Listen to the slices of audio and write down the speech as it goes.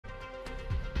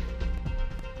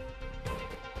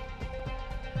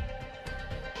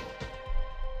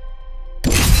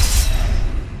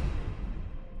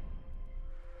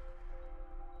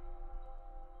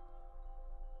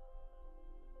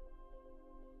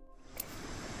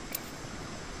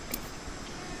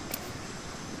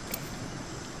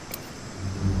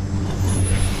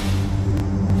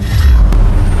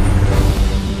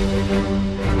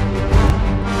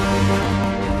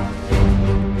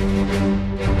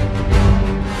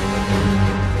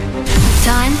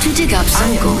to dig up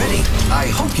some gold. I am ready. I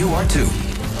hope you are too.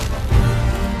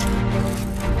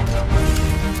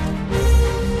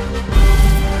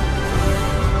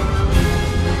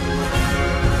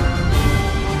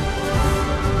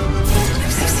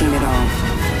 I've seen it all.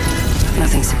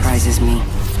 Nothing surprises me.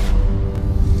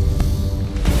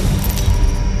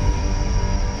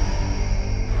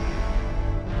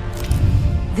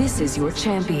 This is your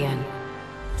champion.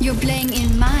 You're playing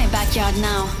in my backyard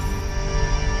now.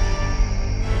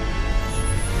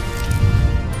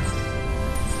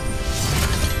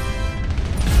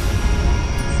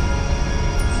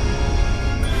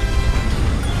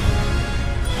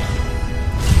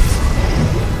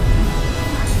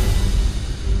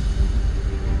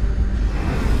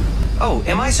 Oh,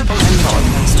 am I supposed to talk?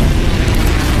 Master.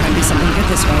 Might be something good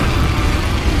this way.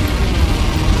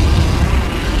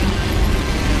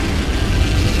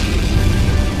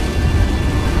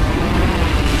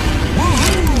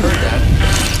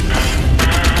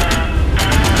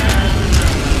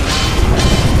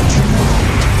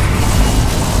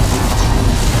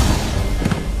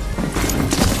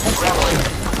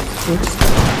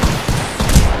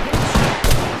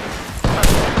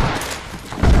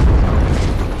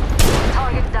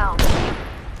 Target down.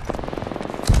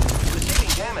 Receiving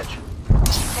damage.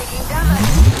 Taking damage.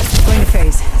 Going to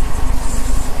phase.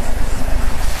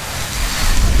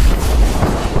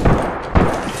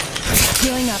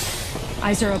 Healing up.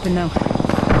 Eyes are open though.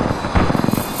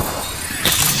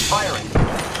 Firing.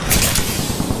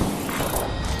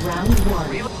 Round one.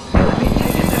 Enemy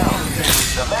taken down.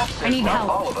 The map I says need not help.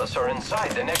 all of us are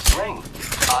inside the next ring.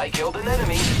 I killed an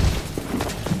enemy.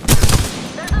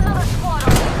 There's another squad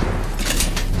on it.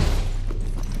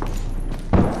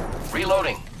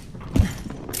 Reloading.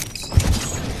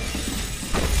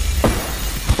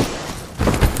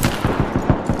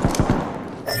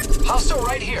 Hostile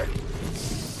right here.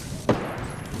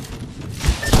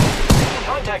 Making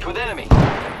contact with enemy.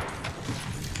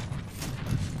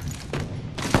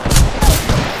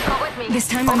 Come with me. This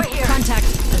time Over I'm here. contact.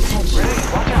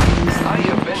 Grenade, watch out. I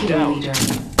have been down. Leader.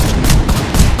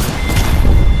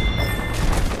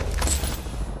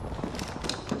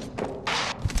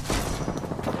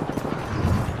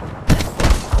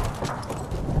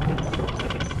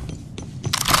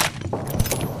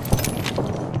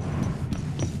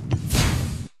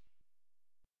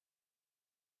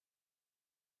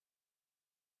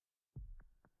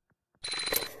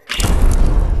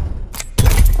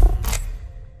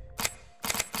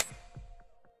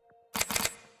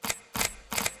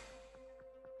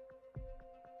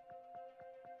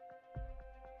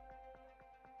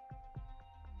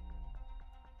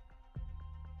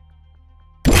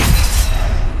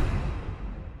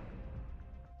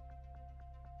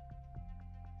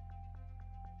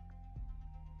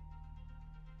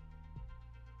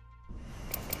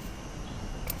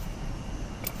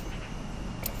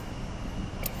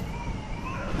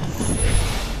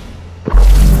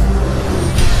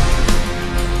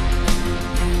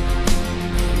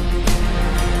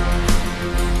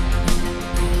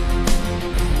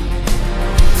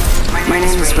 My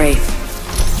name is Wraight,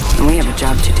 and we have a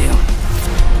job to do.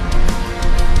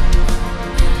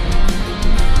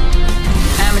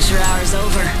 Amateur hour's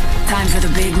over. Time for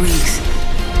the big leagues.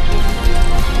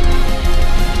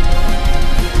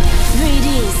 Read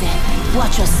easy.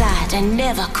 Watch your side and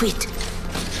never quit.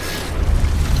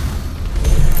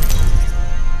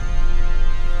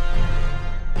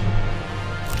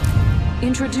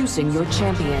 Introducing your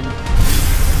champion.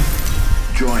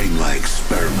 Join my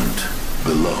experiment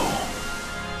below.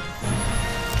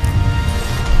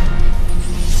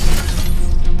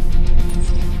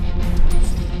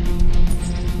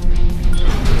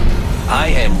 I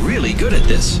am really good at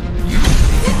this.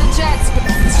 Hit the jets!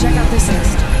 Let's check out this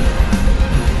list.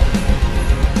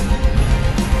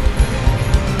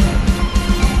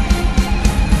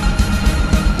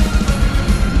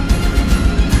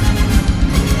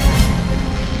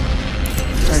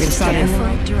 Target spotted.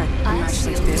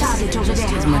 Target over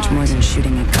there. It's much more than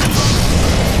shooting a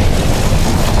gun.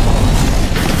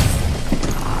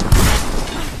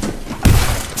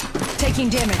 Taking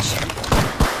damage.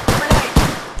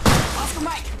 Oscar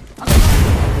Mike.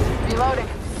 Reloading.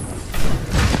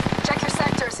 Check your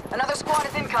sectors. Another squad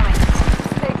is incoming.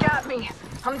 They got me.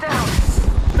 I'm down.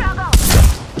 Found out.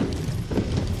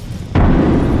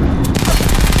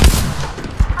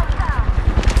 I'm down.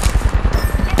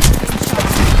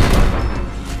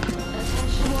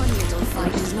 One little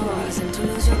fight is no reason to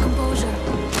lose your composure.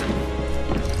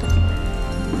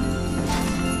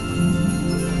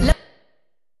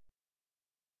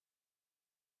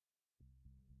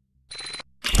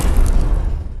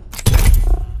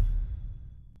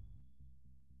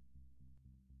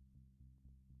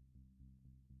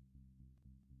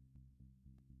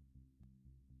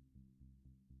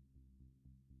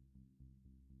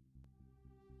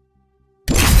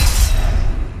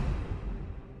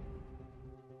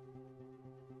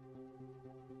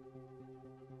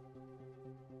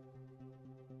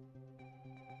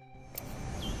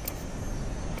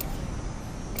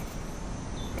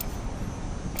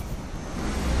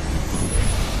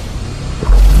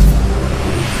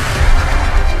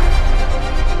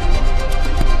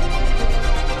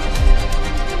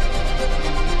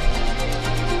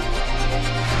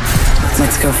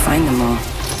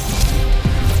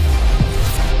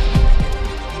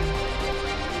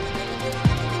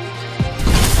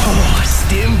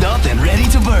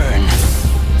 burn.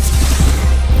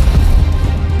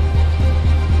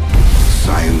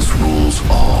 Science rules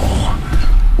all.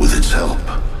 With its help,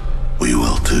 we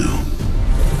will too.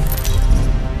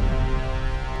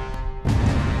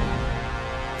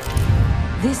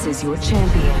 This is your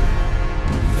champion.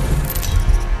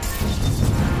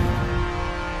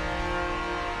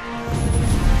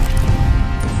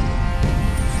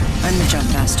 I'm the jump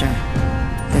master.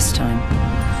 This time.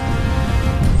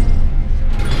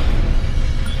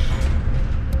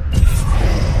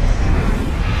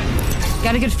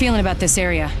 Got a good feeling about this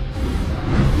area.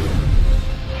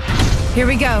 Here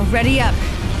we go, ready up.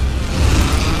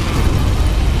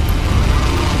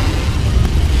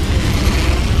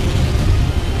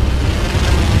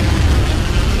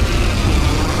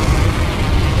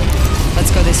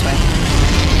 Let's go this way.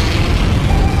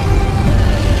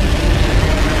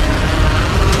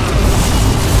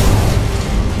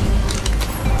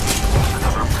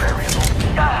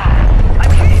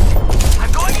 I'm hit!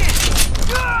 I'm going in!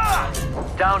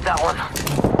 Down that one.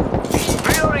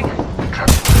 Reloading!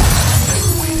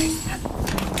 Waiting.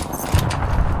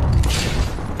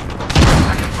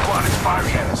 Second squad is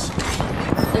firing at us.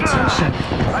 Attention.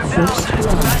 I'm down! First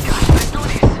blood. Bad guys, let's do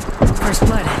this! First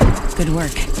blood. Good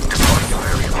work.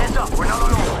 Hands up, we're not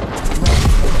alone.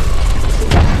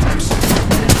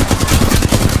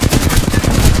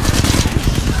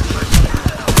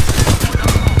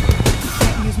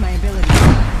 Can't use my ability.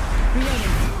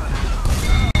 Reloading.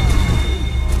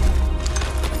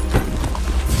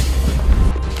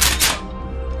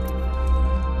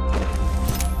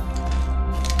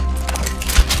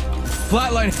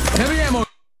 Flatline. Heavy ammo.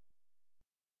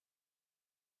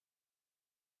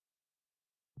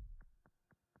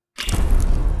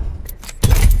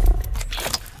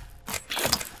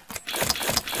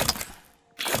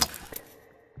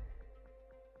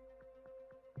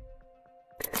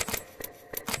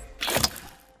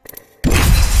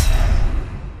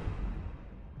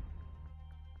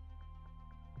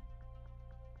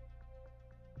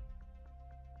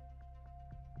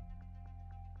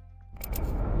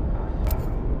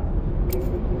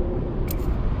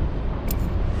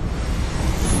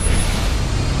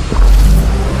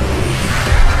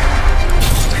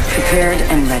 Prepared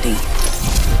and ready.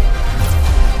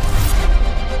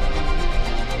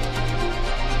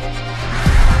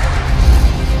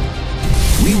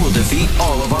 We will defeat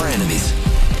all of our enemies.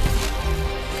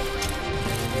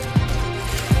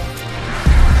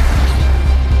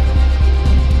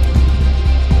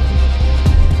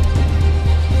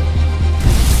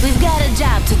 We've got a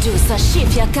job to do, so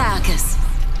ship your carcass.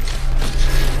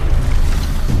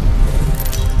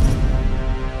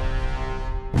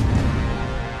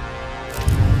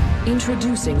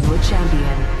 Introducing your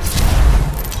champion.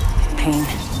 Pain,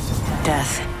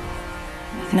 death.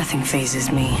 Nothing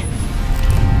phases me.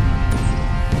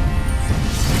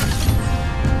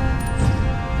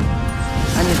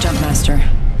 I'm the jump master.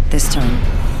 This time.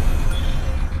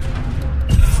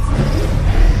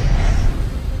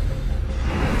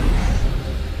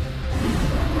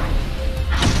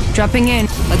 Dropping in.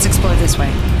 Let's explore this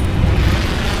way.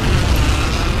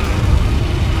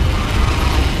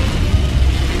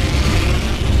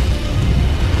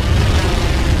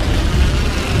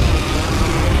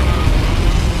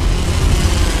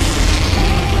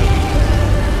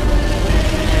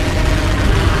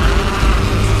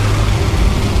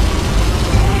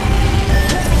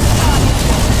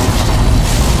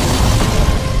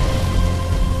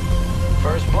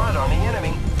 First blood on the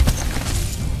enemy.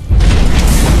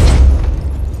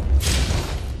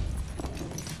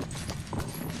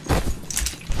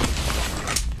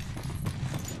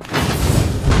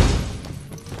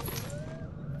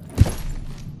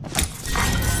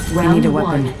 Round need a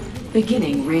weapon. 1.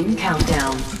 Beginning ring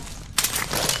countdown.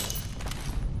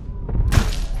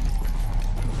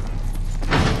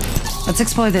 Let's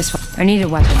explore this one. I need a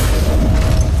weapon.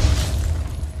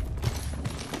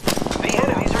 The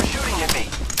enemies are shooting at me.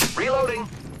 Reloading.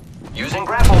 Using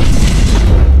grapple.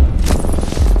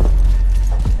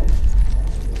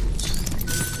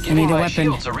 Giving need a my weapon.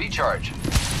 shields a recharge.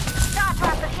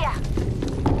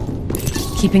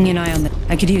 Keeping an eye on the...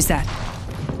 I could use that.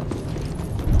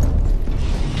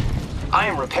 I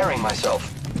am repairing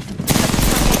myself.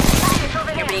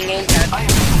 You're being aimed at. I am...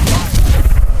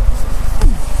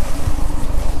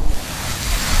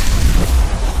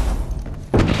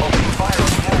 Opening fire on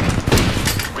the enemy.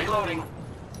 Reloading.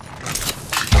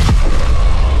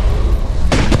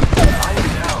 I am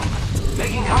down.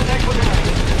 Making contact with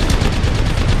enemy.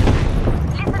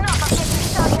 Listen up, I'm getting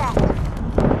shot at.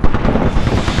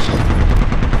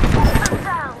 I'm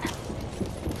down.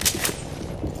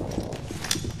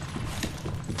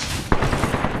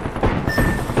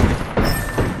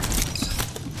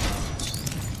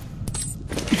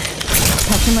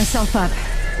 myself up.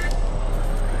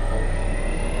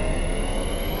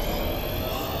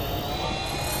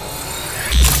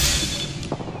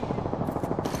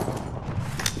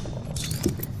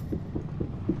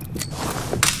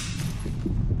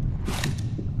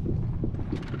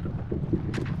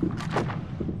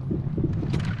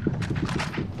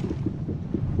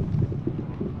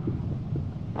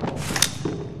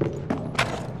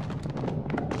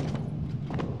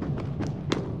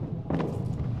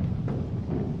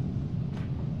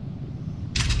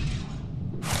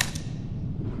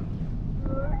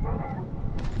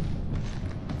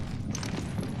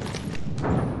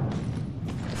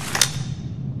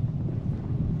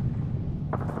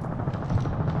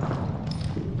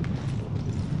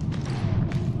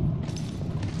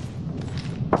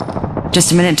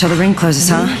 Just a minute until the ring closes,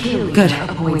 huh? Good.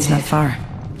 It's not far.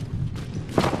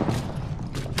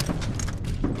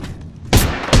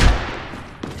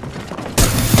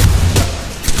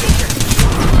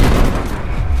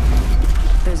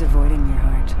 There's a void in your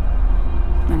heart,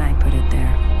 and I put it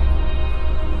there.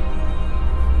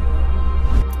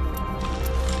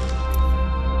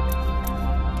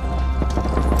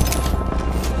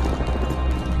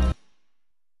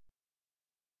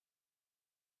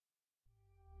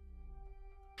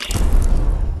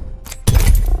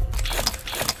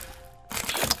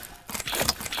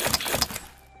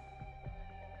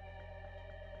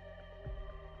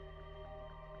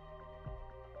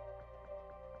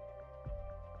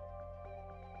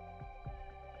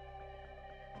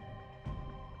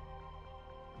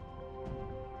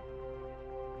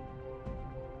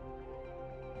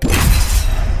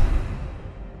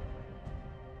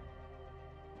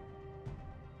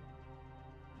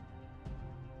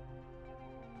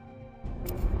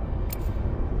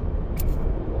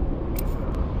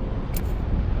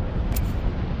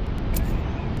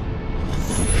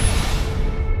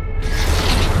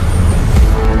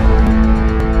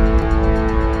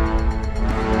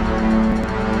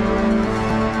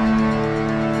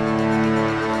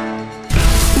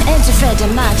 The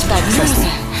match back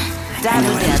loser. That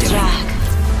will be a drag.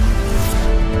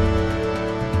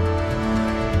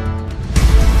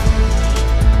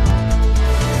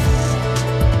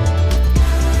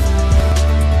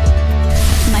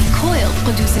 My coil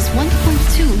produces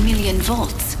 1.2 million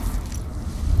volts.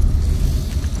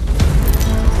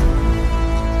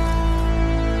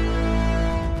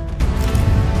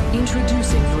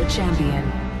 Introducing your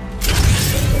champion.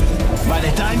 By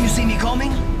the time you see me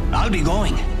coming, I'll be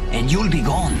going. And you'll be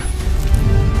gone.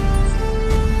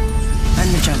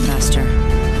 I'm the jump master.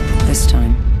 This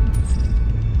time.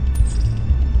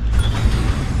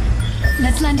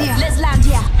 Let's land here. Let's land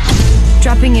here.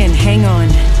 Dropping in, hang on.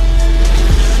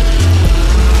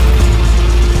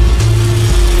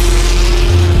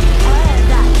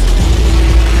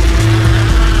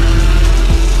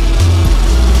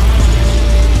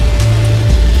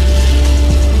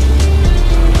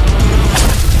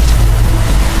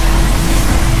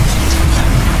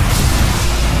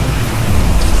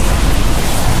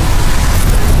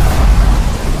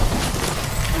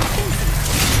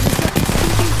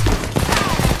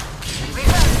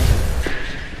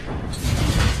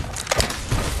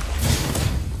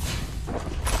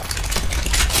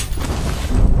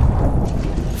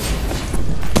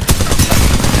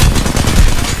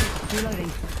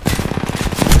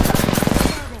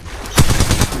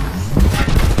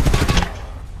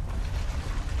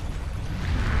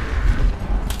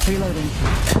 Reloading.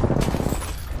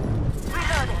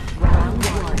 Round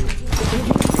one.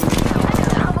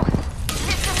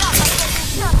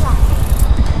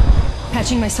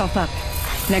 Patching myself up.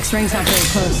 Next ring's not very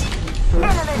close.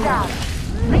 Enemy down.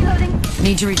 Reloading.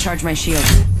 Need to recharge my shield.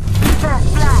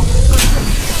 First blood.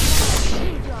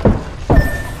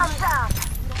 I'm down.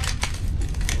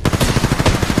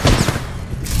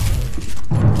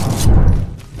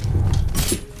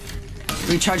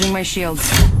 Recharging my shields.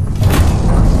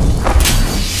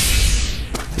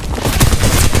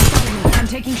 I'm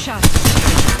taking shots.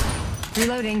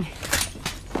 Reloading.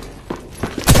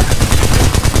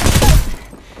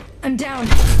 I'm down.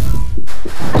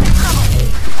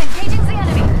 Engaging the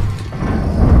enemy.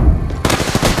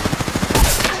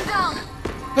 I'm down.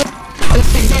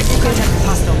 Contact with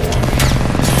hostile.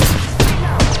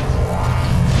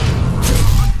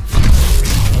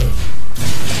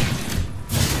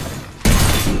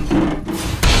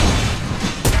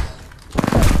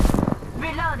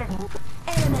 Reloaded.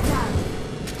 Enemy down.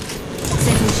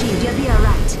 Setting shield. You'll be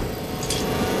alright.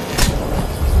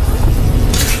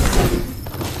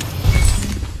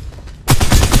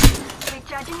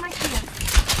 Recharging my shield.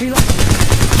 Reload.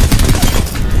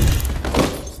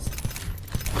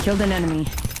 Killed an enemy.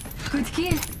 Good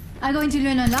kill. I'm going to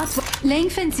learn a lot. Laying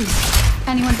fences.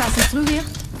 Anyone passing through here?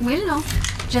 Will no.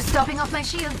 Just topping off my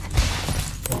shield.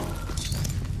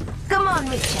 Come on,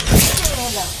 Mitchell. Say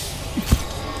hello.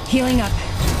 Healing up.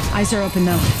 Eyes are open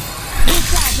though.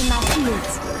 Recharging my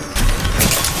shields.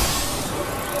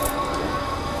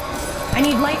 I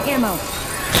need light ammo.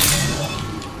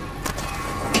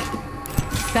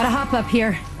 Gotta hop up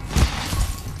here.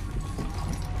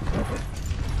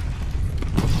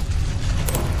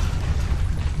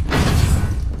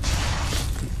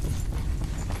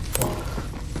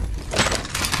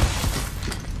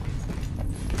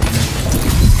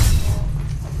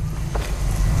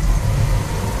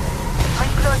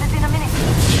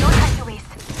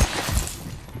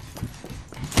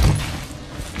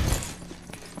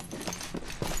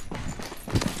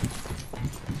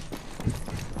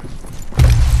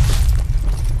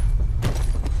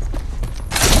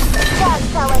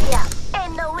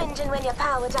 When you're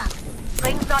powered up.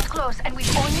 Ring's not close, and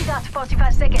we've only got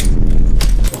 45 seconds.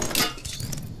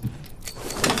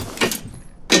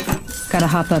 Gotta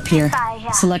hop up here.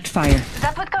 Select fire.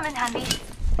 That would come in handy.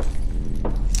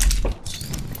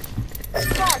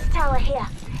 Guard tower here.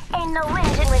 Ain't no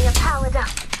engine when you're powered up.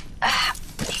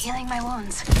 Healing my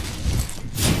wounds.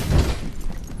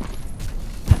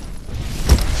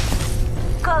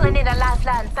 Calling in a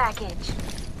lifeline package.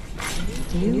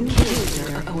 New kills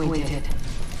are awaited.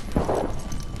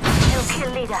 New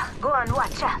kill leader. Go on,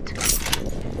 watch out.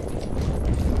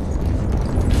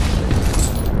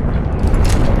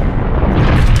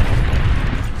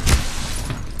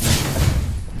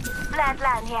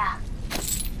 Flatline here.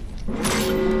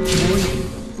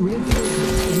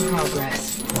 Reinforcements in progress.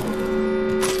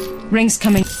 Rings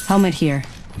coming. Helmet here.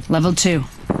 Level 2.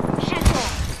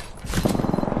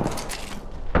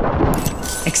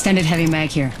 Extended heavy mag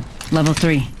here. Level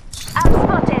 3. I'm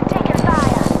spotted. Taking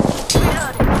fire.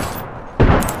 Reloading.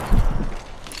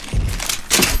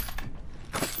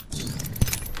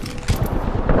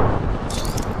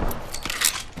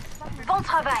 Bon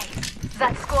travail.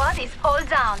 That squad is all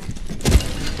down.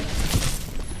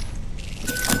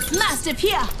 Master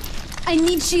here! I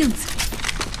need shields.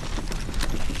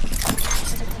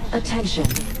 Attention.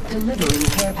 Delivering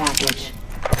care package.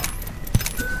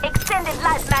 Extended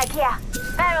light mag here.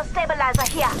 Barrel stabilizer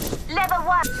here. Level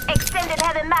 1. Extended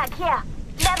heavy mag here.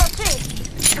 Level 3.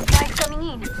 Supplies coming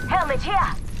in. Helmet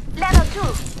here. Level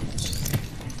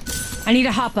 2. I need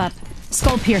a hop up.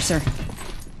 Skull piercer.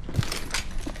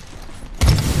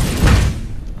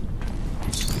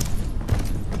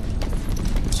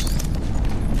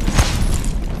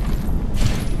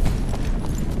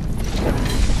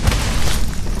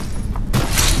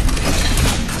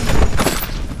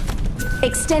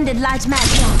 Extended light mag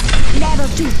here. Level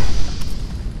 2.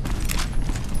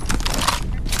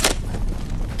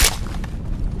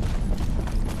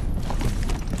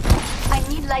 I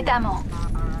need light ammo.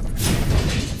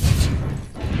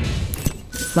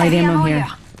 Light ammo here.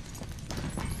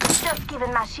 Just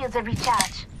giving my shields a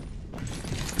recharge.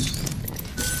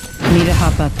 I need a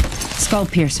hop up. Skull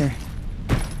piercer.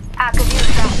 I could use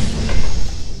that.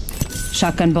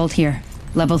 Shotgun bolt here.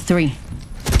 Level 3.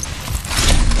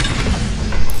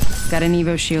 Got an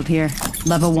Evo shield here.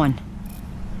 Level 1.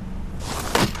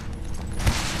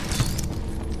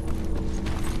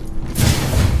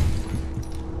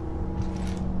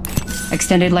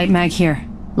 Extended light mag here.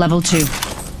 Level 2.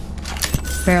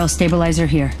 Barrel stabilizer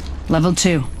here. Level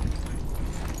 2.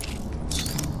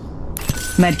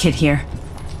 Medkit here.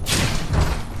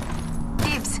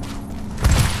 Dibs.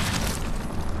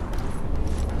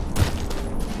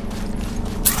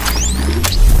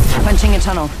 Punching a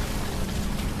tunnel.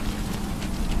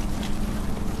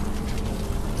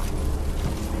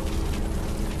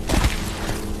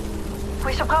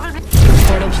 We should probably...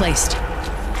 Portal placed.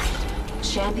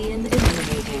 Champion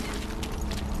eliminated.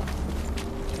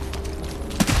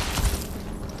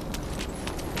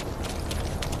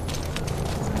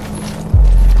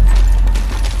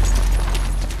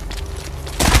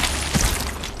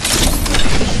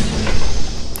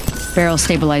 Barrel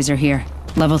stabilizer here.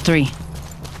 Level 3.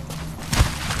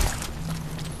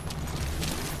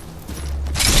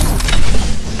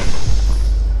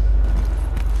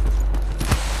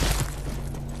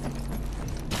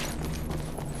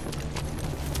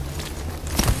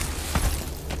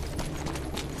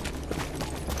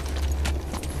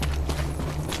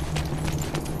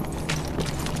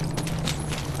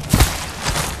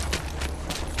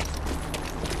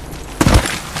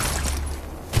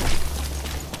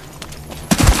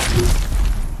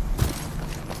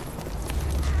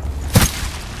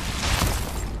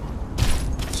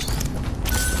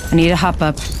 I need a hop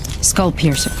up. Skull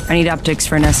piercer. I need optics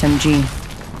for an SMG.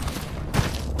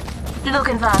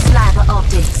 Looking for sniper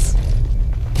optics.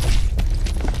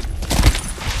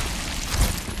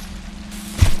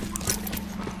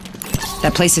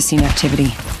 That place has seen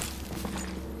activity.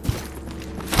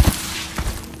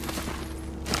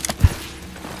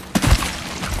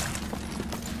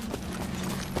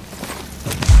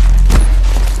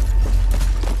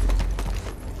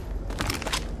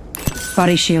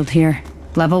 Body shield here.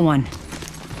 Level 1.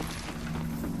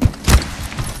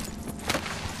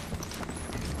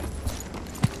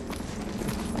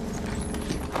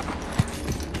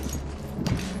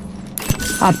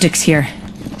 Optics here.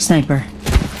 Sniper.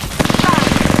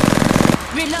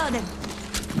 Reloading.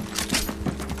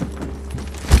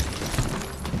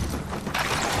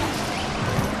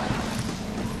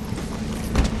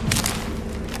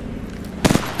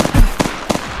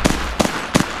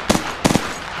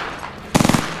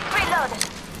 Reloading.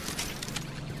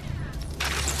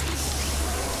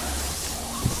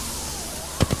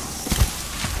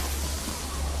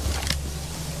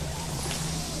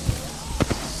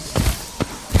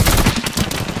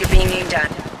 You're being aimed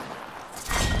at.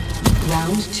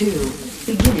 Round 2.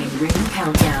 Beginning ring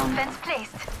countdown. Fence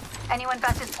placed. Anyone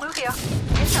passes through here?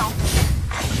 Yes, no.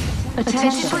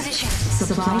 Attention. Position.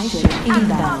 Supply ship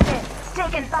inbound.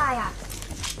 Taking fire.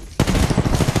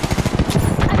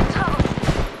 I'm in trouble.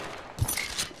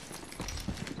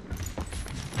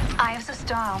 Eye of the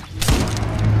storm.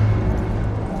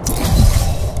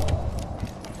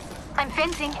 I'm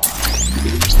fencing.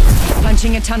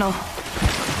 Punching a tunnel.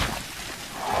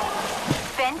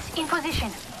 Fence in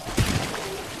position.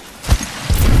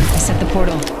 I set the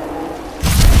portal.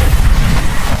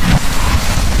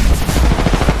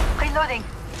 Reloading.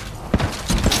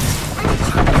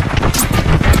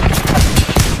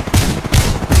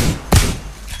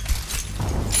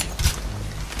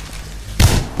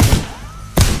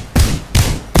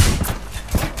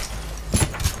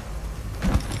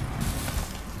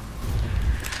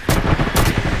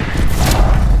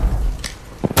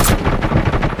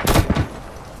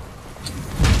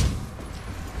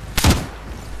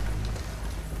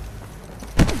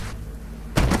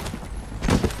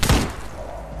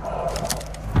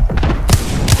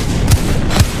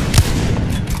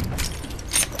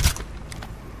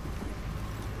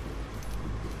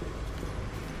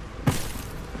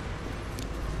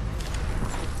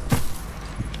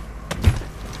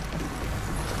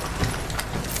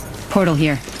 Portal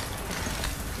here.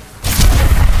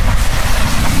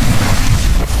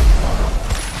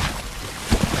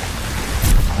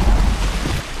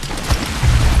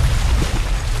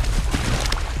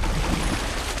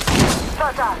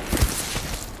 Spot on.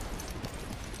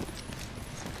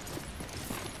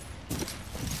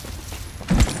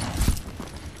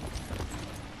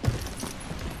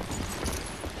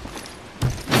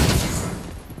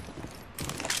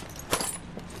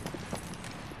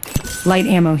 Light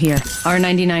ammo here.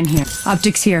 R99 here.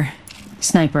 Optics here.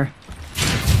 Sniper.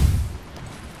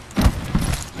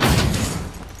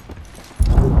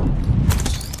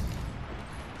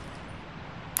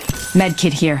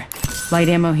 Medkit here. Light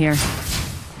ammo here.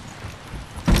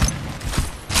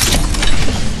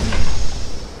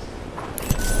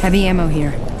 Heavy ammo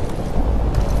here.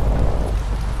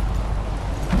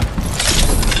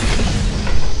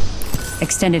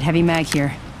 Extended heavy mag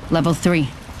here. Level 3.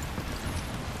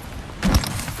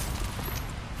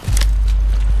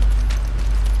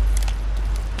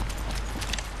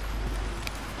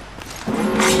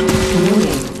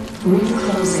 Ring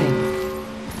closing.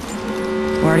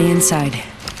 Already inside.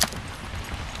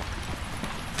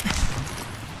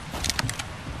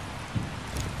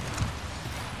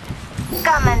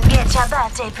 Come and get your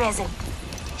birthday present.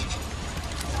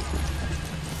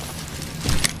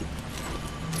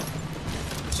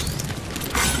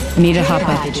 I need a hop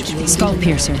up. Skull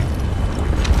piercer.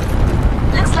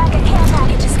 Looks like a care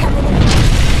package is coming in.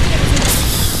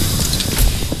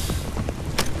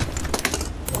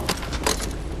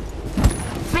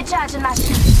 Recharging my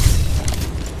shield.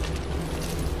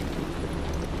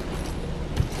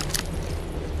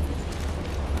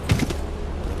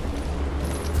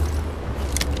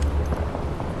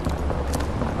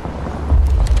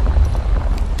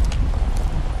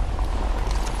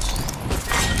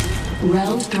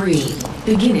 Round 3.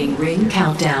 Beginning ring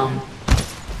countdown.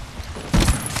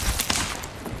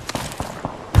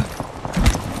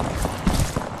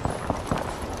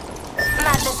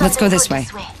 Let's go this way.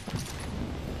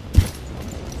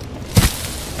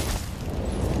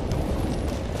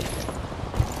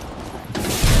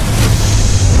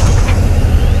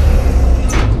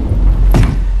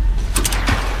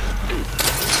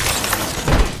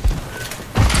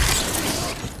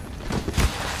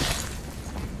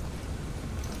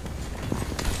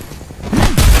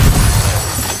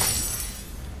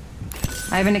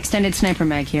 I have an extended sniper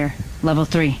mag here. Level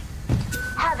 3.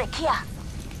 Have it here.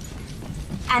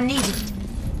 I need it.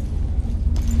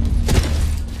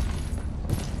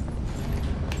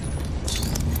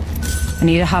 I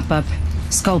need a hop up.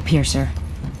 Skull piercer.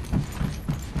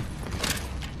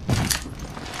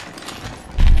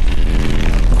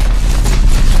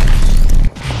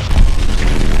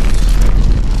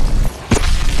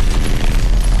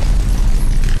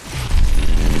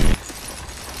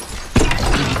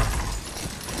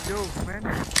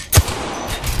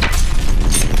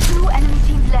 Two enemy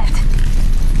teams left.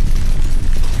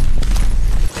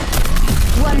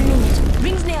 1 minute.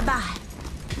 Rings nearby.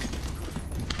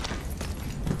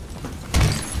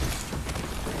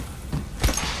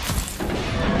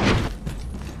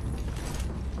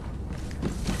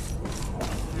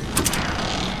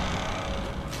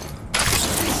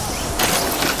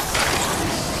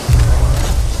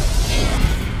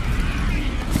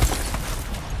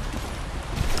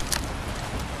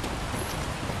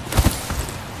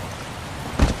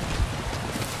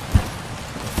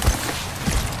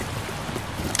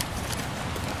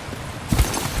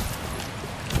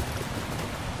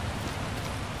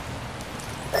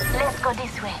 Let's go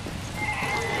this way.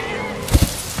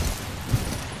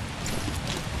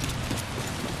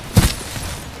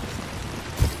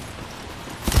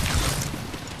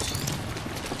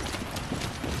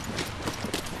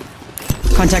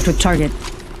 Contact with target.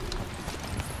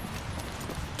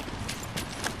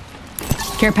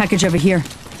 Care package over here.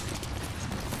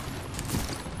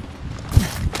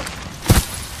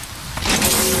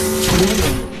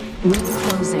 Ring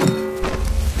closing.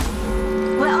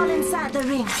 We're all inside the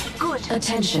ring. Good.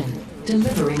 Attention.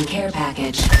 Delivering care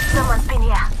package. Someone's been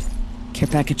here. Care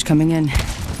package coming in.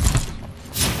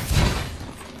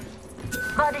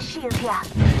 Body shield here.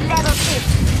 Level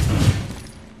 6.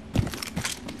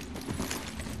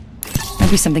 Might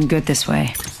be something good this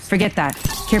way. Forget that.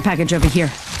 Care package over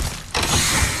here.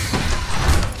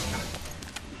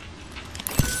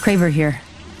 Craver here.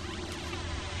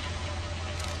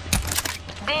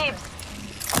 Dibs.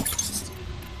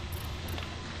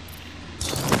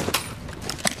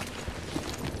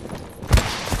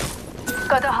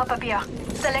 Got a hop up here.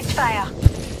 Select fire.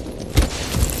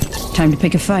 Time to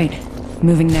pick a fight.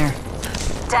 Moving there.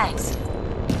 Thanks.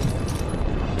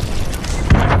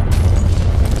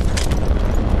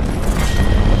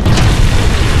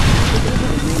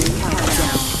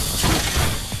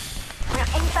 We're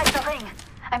inside the ring.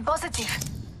 I'm positive.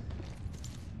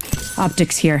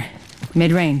 Optics here.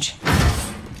 Mid-range.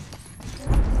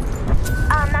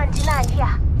 R99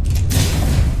 here.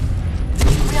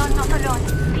 We are not alone.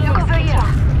 Look over here.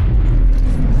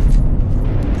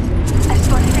 I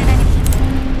spotted an enemy.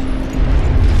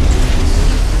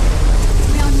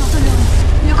 We are not alone.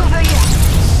 Look over here.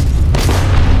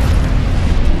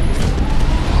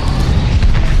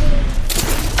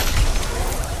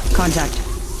 Contact.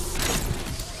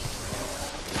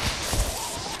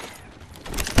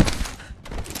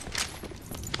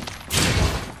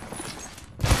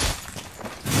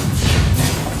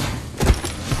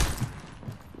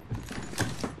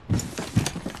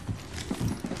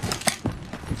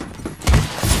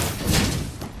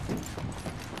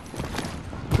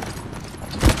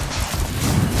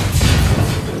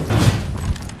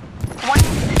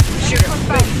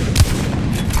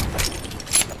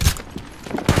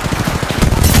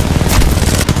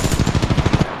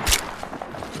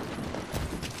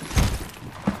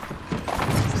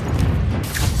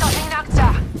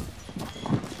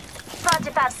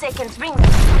 Seconds, ring.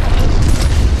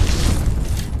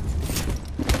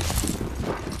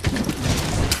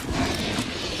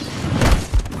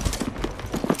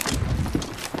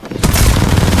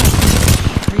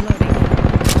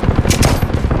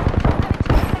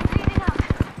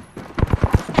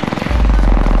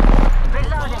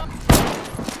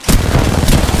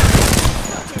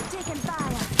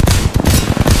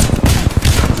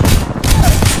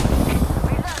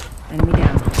 Enemy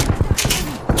down.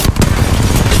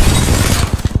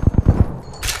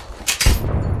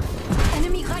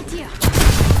 Enemy right here.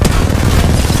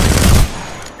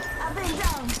 I've been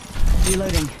down.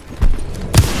 Reloading.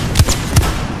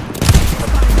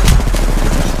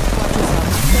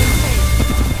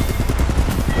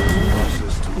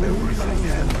 Process to everything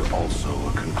and also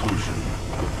a conclusion.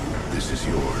 This is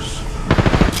yours.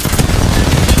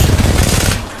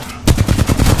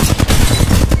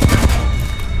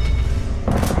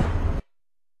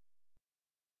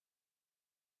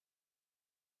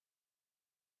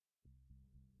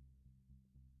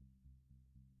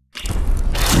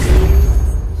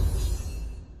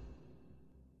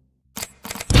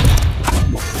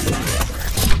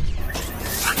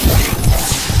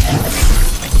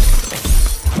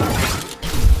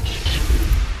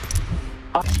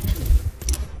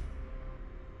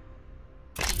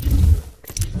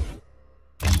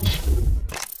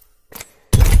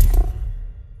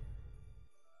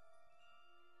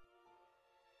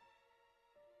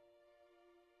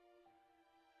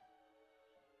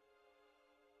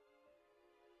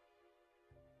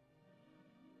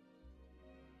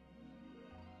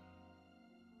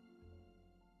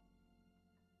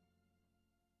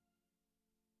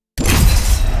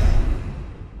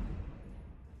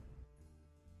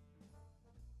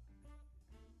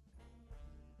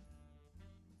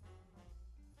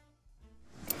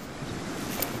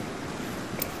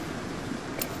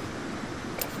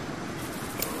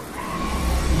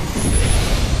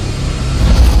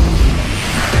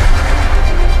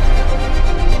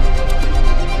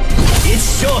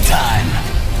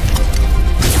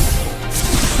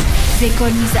 They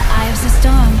call me the Eye of the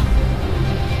Storm.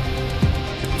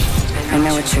 I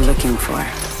know what you're looking for.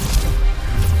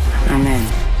 I'm in.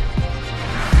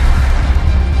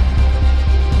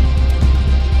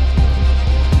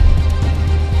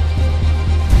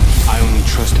 I only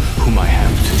trust whom I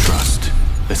have to trust.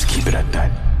 Let's keep it at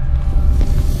that.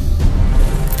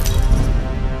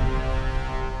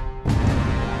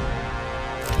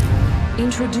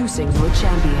 Introducing your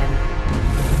champion.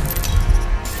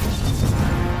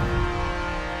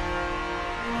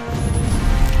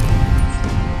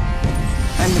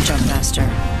 I'm the jump master.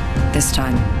 This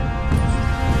time.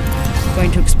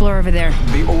 Going to explore over there.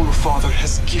 The All Father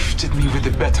has gifted me with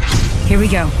the better. Here we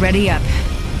go. Ready up.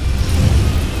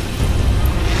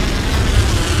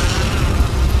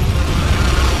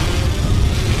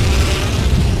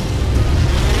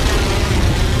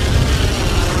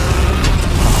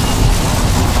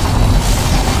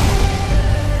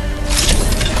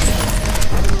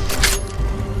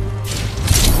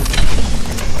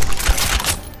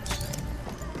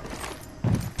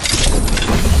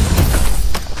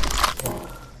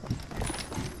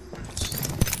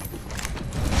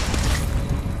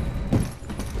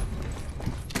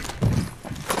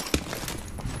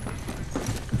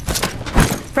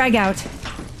 Frag out.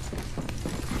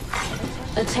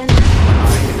 Attention.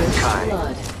 Kai.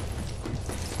 Blood.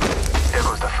 There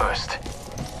goes the first.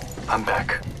 I'm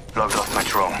back. Logged off my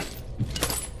drone.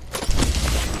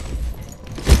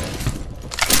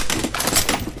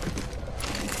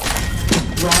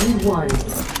 Round 1.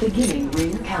 Beginning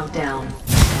ring countdown.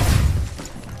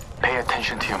 Pay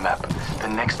attention to your map. The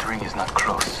next ring is not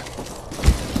close.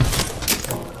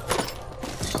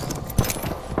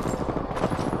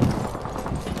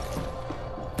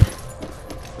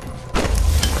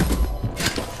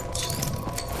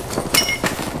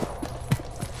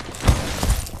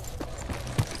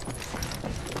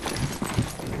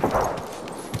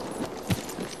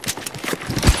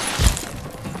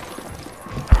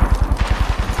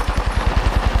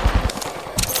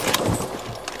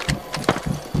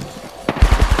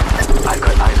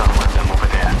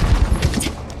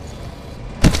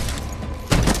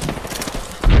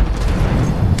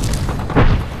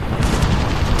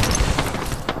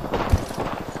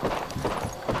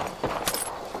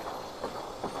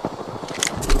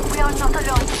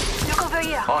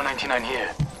 R99 here.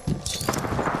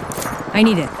 I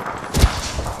need it.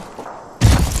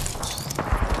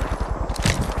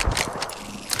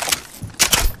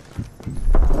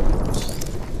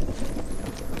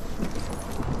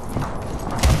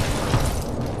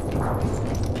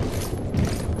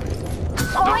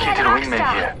 Located a wingman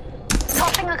here.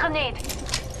 Tossing a grenade.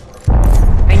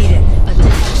 I need it.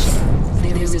 Attention.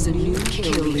 There is a new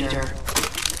kill leader.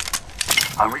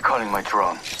 I'm recalling my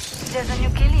drone. There's a new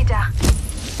kill leader.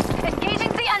 Engaging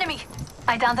the enemy.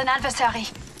 I downed an adversary.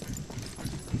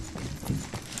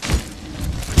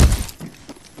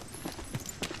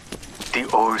 The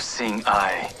all-seeing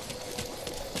eye.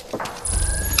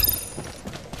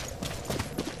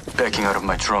 Backing out of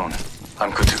my drone.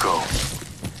 I'm good to go.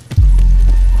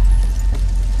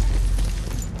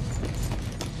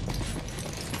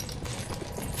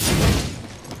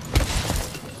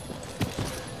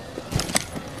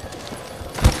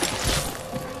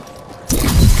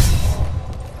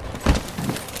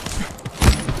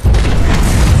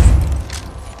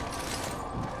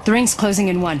 The ring's closing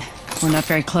in 1. We're not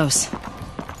very close.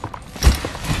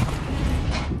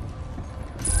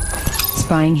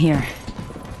 Spying here.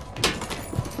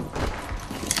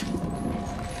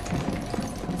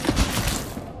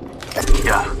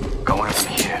 Yeah, going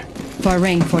from here. Far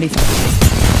ring, 45.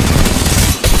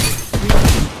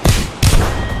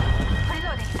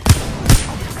 Reloading.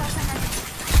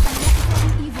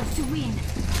 Unnecessary evil to win.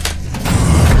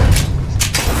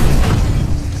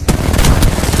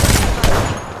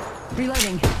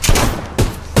 Reloading.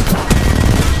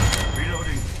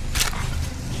 Reloading.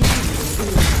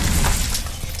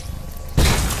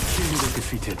 Kill leader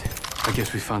defeated. I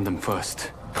guess we found them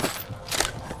first.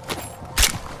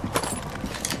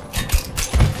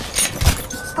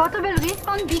 Portable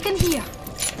respawn beacon here.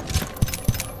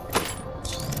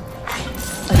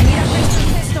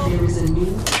 There is a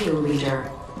new kill leader.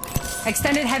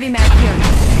 Extended heavy mag here.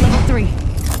 Level 3.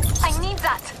 I need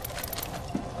that.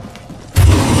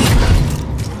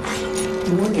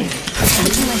 Warning.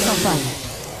 Patching myself up.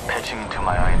 Patching into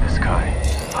my eye in the sky.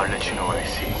 I'll let you know what I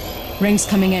see. Ring's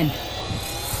coming in.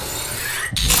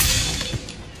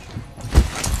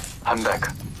 I'm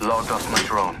back. Logged off my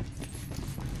drone.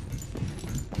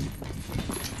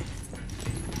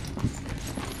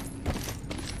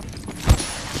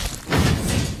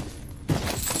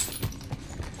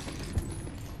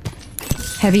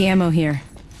 Heavy ammo here.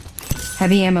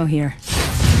 Heavy ammo here.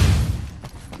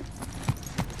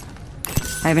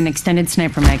 I have an extended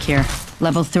sniper mag here.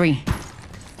 Level 3. Care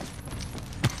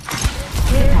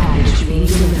package being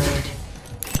delivered.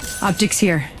 Optics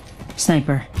here.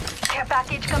 Sniper. Care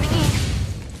package coming in.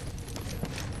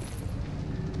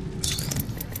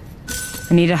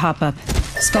 I need a hop up.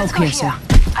 Skull Let's go piercer. here.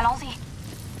 Allons-y.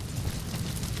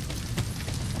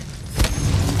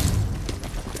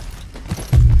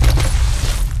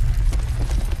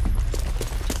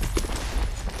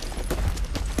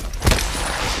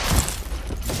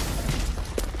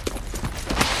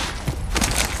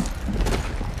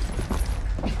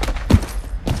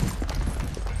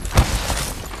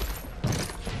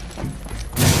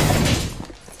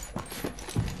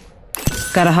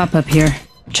 Got a hop up here.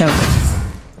 Choke.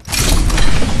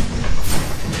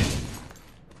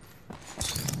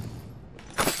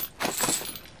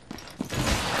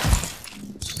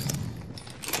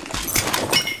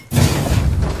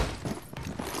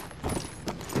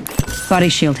 Body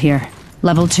shield here.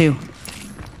 Level 2.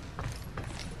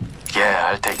 Yeah,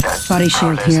 I'll take that. Body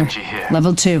shield Proud here. SMG here.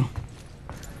 Level 2.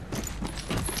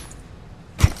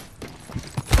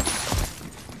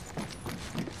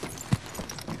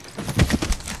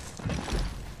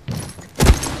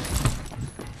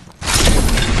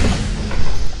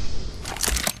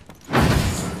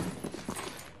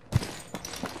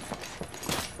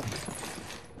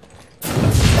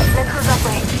 Let's go that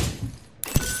way.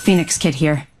 Phoenix kit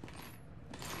here.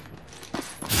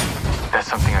 That's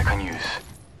something I can use.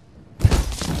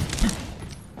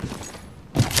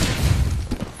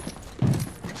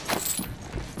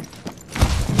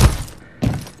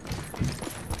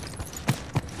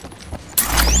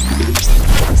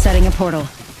 Setting a portal.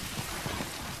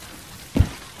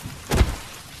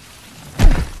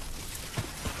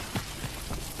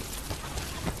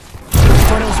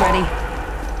 Portal's ready.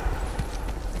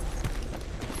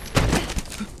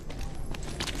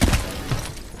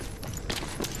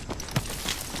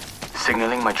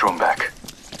 Signaling my drone back.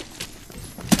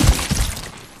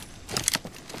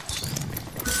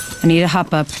 I need a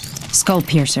hop up. Skull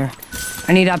piercer.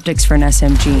 I need optics for an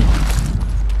SMG.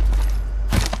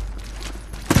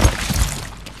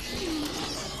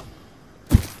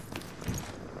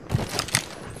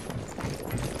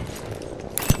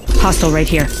 Hostile right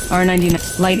here.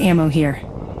 R99. Light ammo here.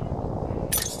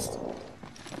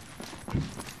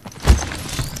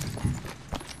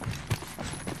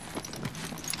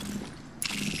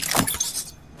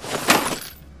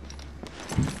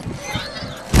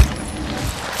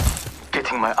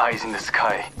 Getting my eyes in the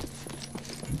sky.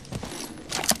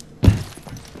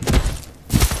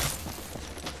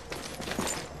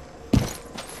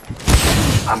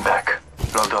 I'm back.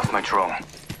 Logged off my drone.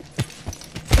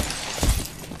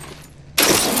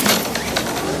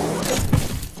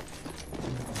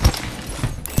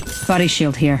 Body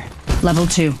shield here. Level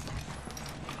 2.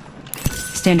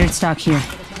 Standard stock here.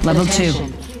 Level 2.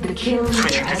 Attention. The kill leader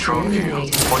Switching to has drone been view.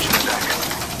 eliminated. Watching the back.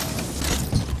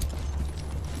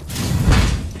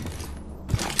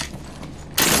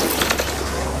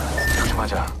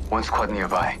 조심하자. One squad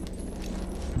nearby.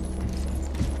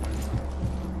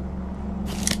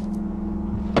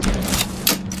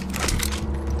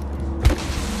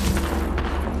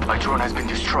 My drone has been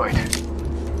destroyed.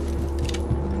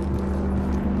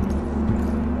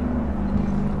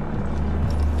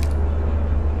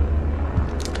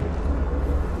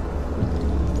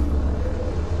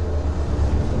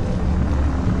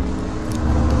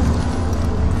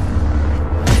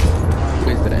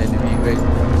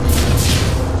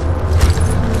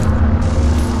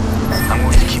 I'm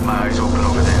going to keep my eyes open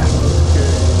over there.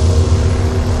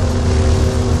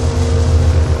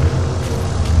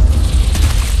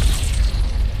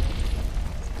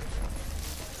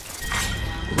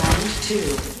 Round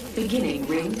 2. Beginning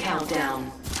ring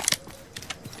countdown.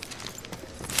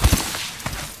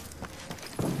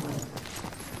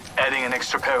 Adding an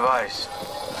extra pair of eyes.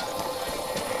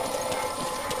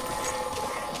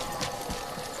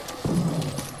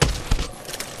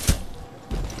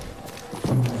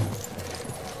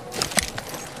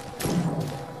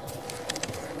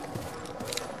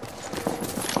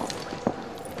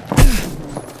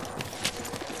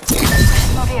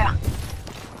 Move here.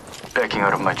 Backing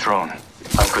out of my drone.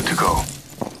 I'm good to go.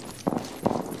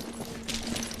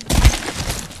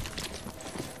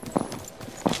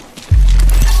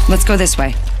 Let's go this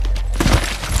way.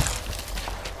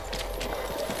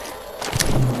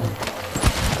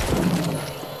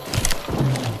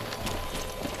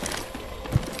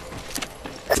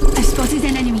 I spotted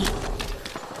an enemy.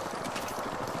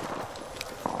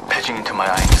 Patching into my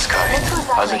eye in the sky.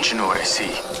 I'll let you know what I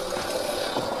see.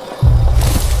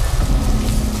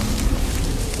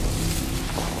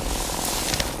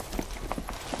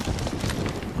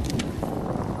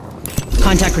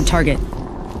 Contact with target. Look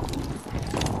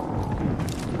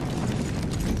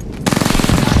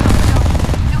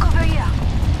over here.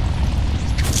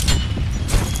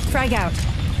 Frag out.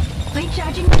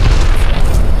 Recharging.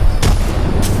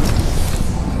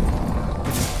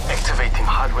 Activating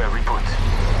hardware reboot.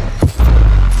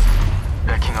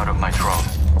 Backing out of my drone.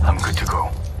 I'm good to go.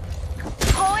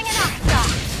 Throwing an Asta.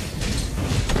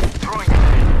 Throwing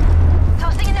it.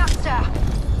 Tossing an Asta.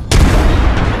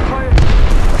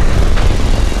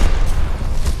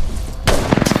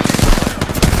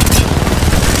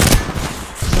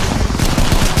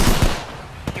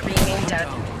 You're being aimed at.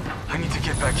 I need to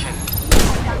get back in.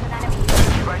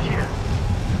 Right here.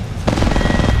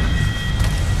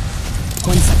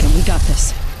 1 second, we got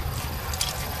this.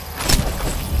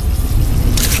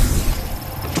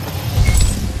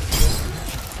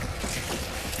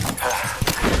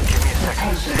 Give me a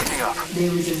second. Setting up.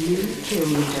 There is a new kill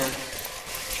leader.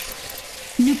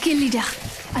 New kill leader.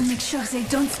 I'll make sure they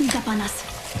don't sneak up on us.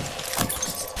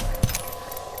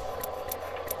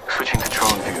 Switching to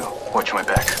drone view. Watch my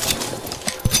back.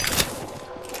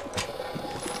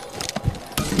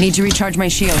 Need to recharge my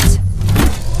shields.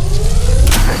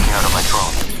 Backing out of my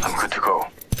drone. I'm good to go.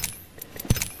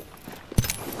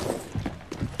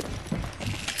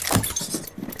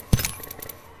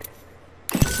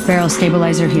 Barrel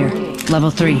stabilizer here. Level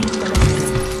 3.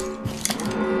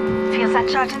 Feel that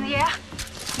charge in the air?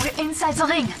 We're inside the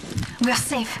ring. We're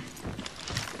safe.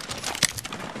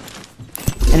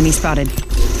 Enemy spotted.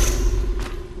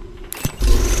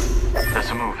 There's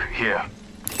a move. Here.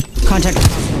 Contact.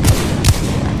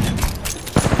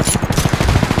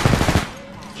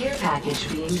 Care package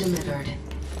being delivered.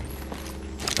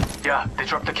 Yeah, they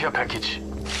dropped the care package.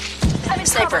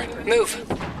 Sniper, move.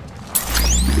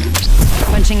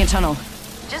 Punching a tunnel.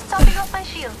 Just topping off my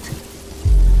shield.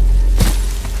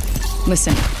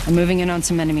 Listen, I'm moving in on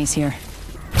some enemies here.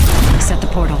 Set the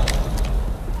portal.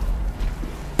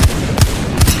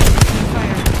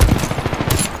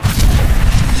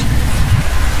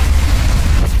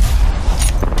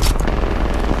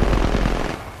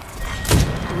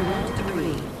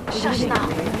 Shush now.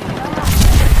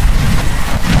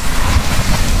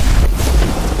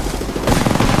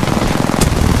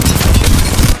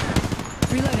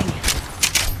 Reloading.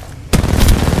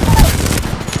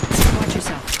 Watch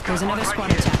yourself. There's another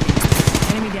squad attacking.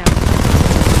 Enemy down.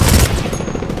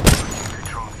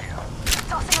 Drone view.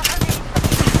 Tossing a grenade.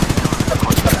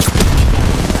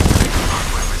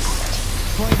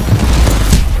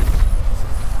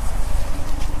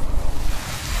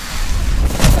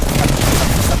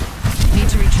 Need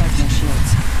to recharge my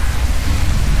shields.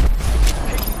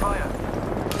 Taking fire.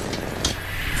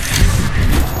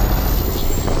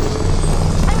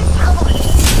 I'm in trouble.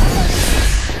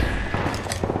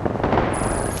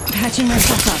 Patching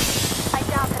myself up. I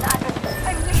doubt an Arat.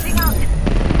 I'm bleeding out.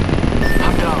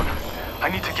 I'm down. I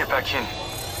need to get back in.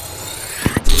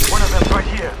 One of them's right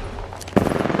here.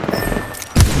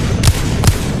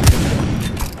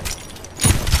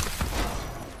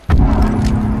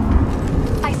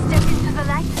 I step into the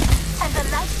light, and the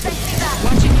light sends me back.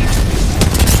 Watching you.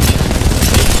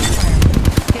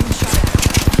 Getting shot at.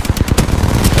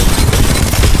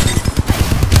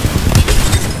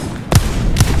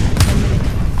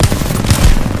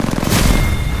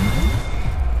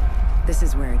 This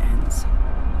is where it ends.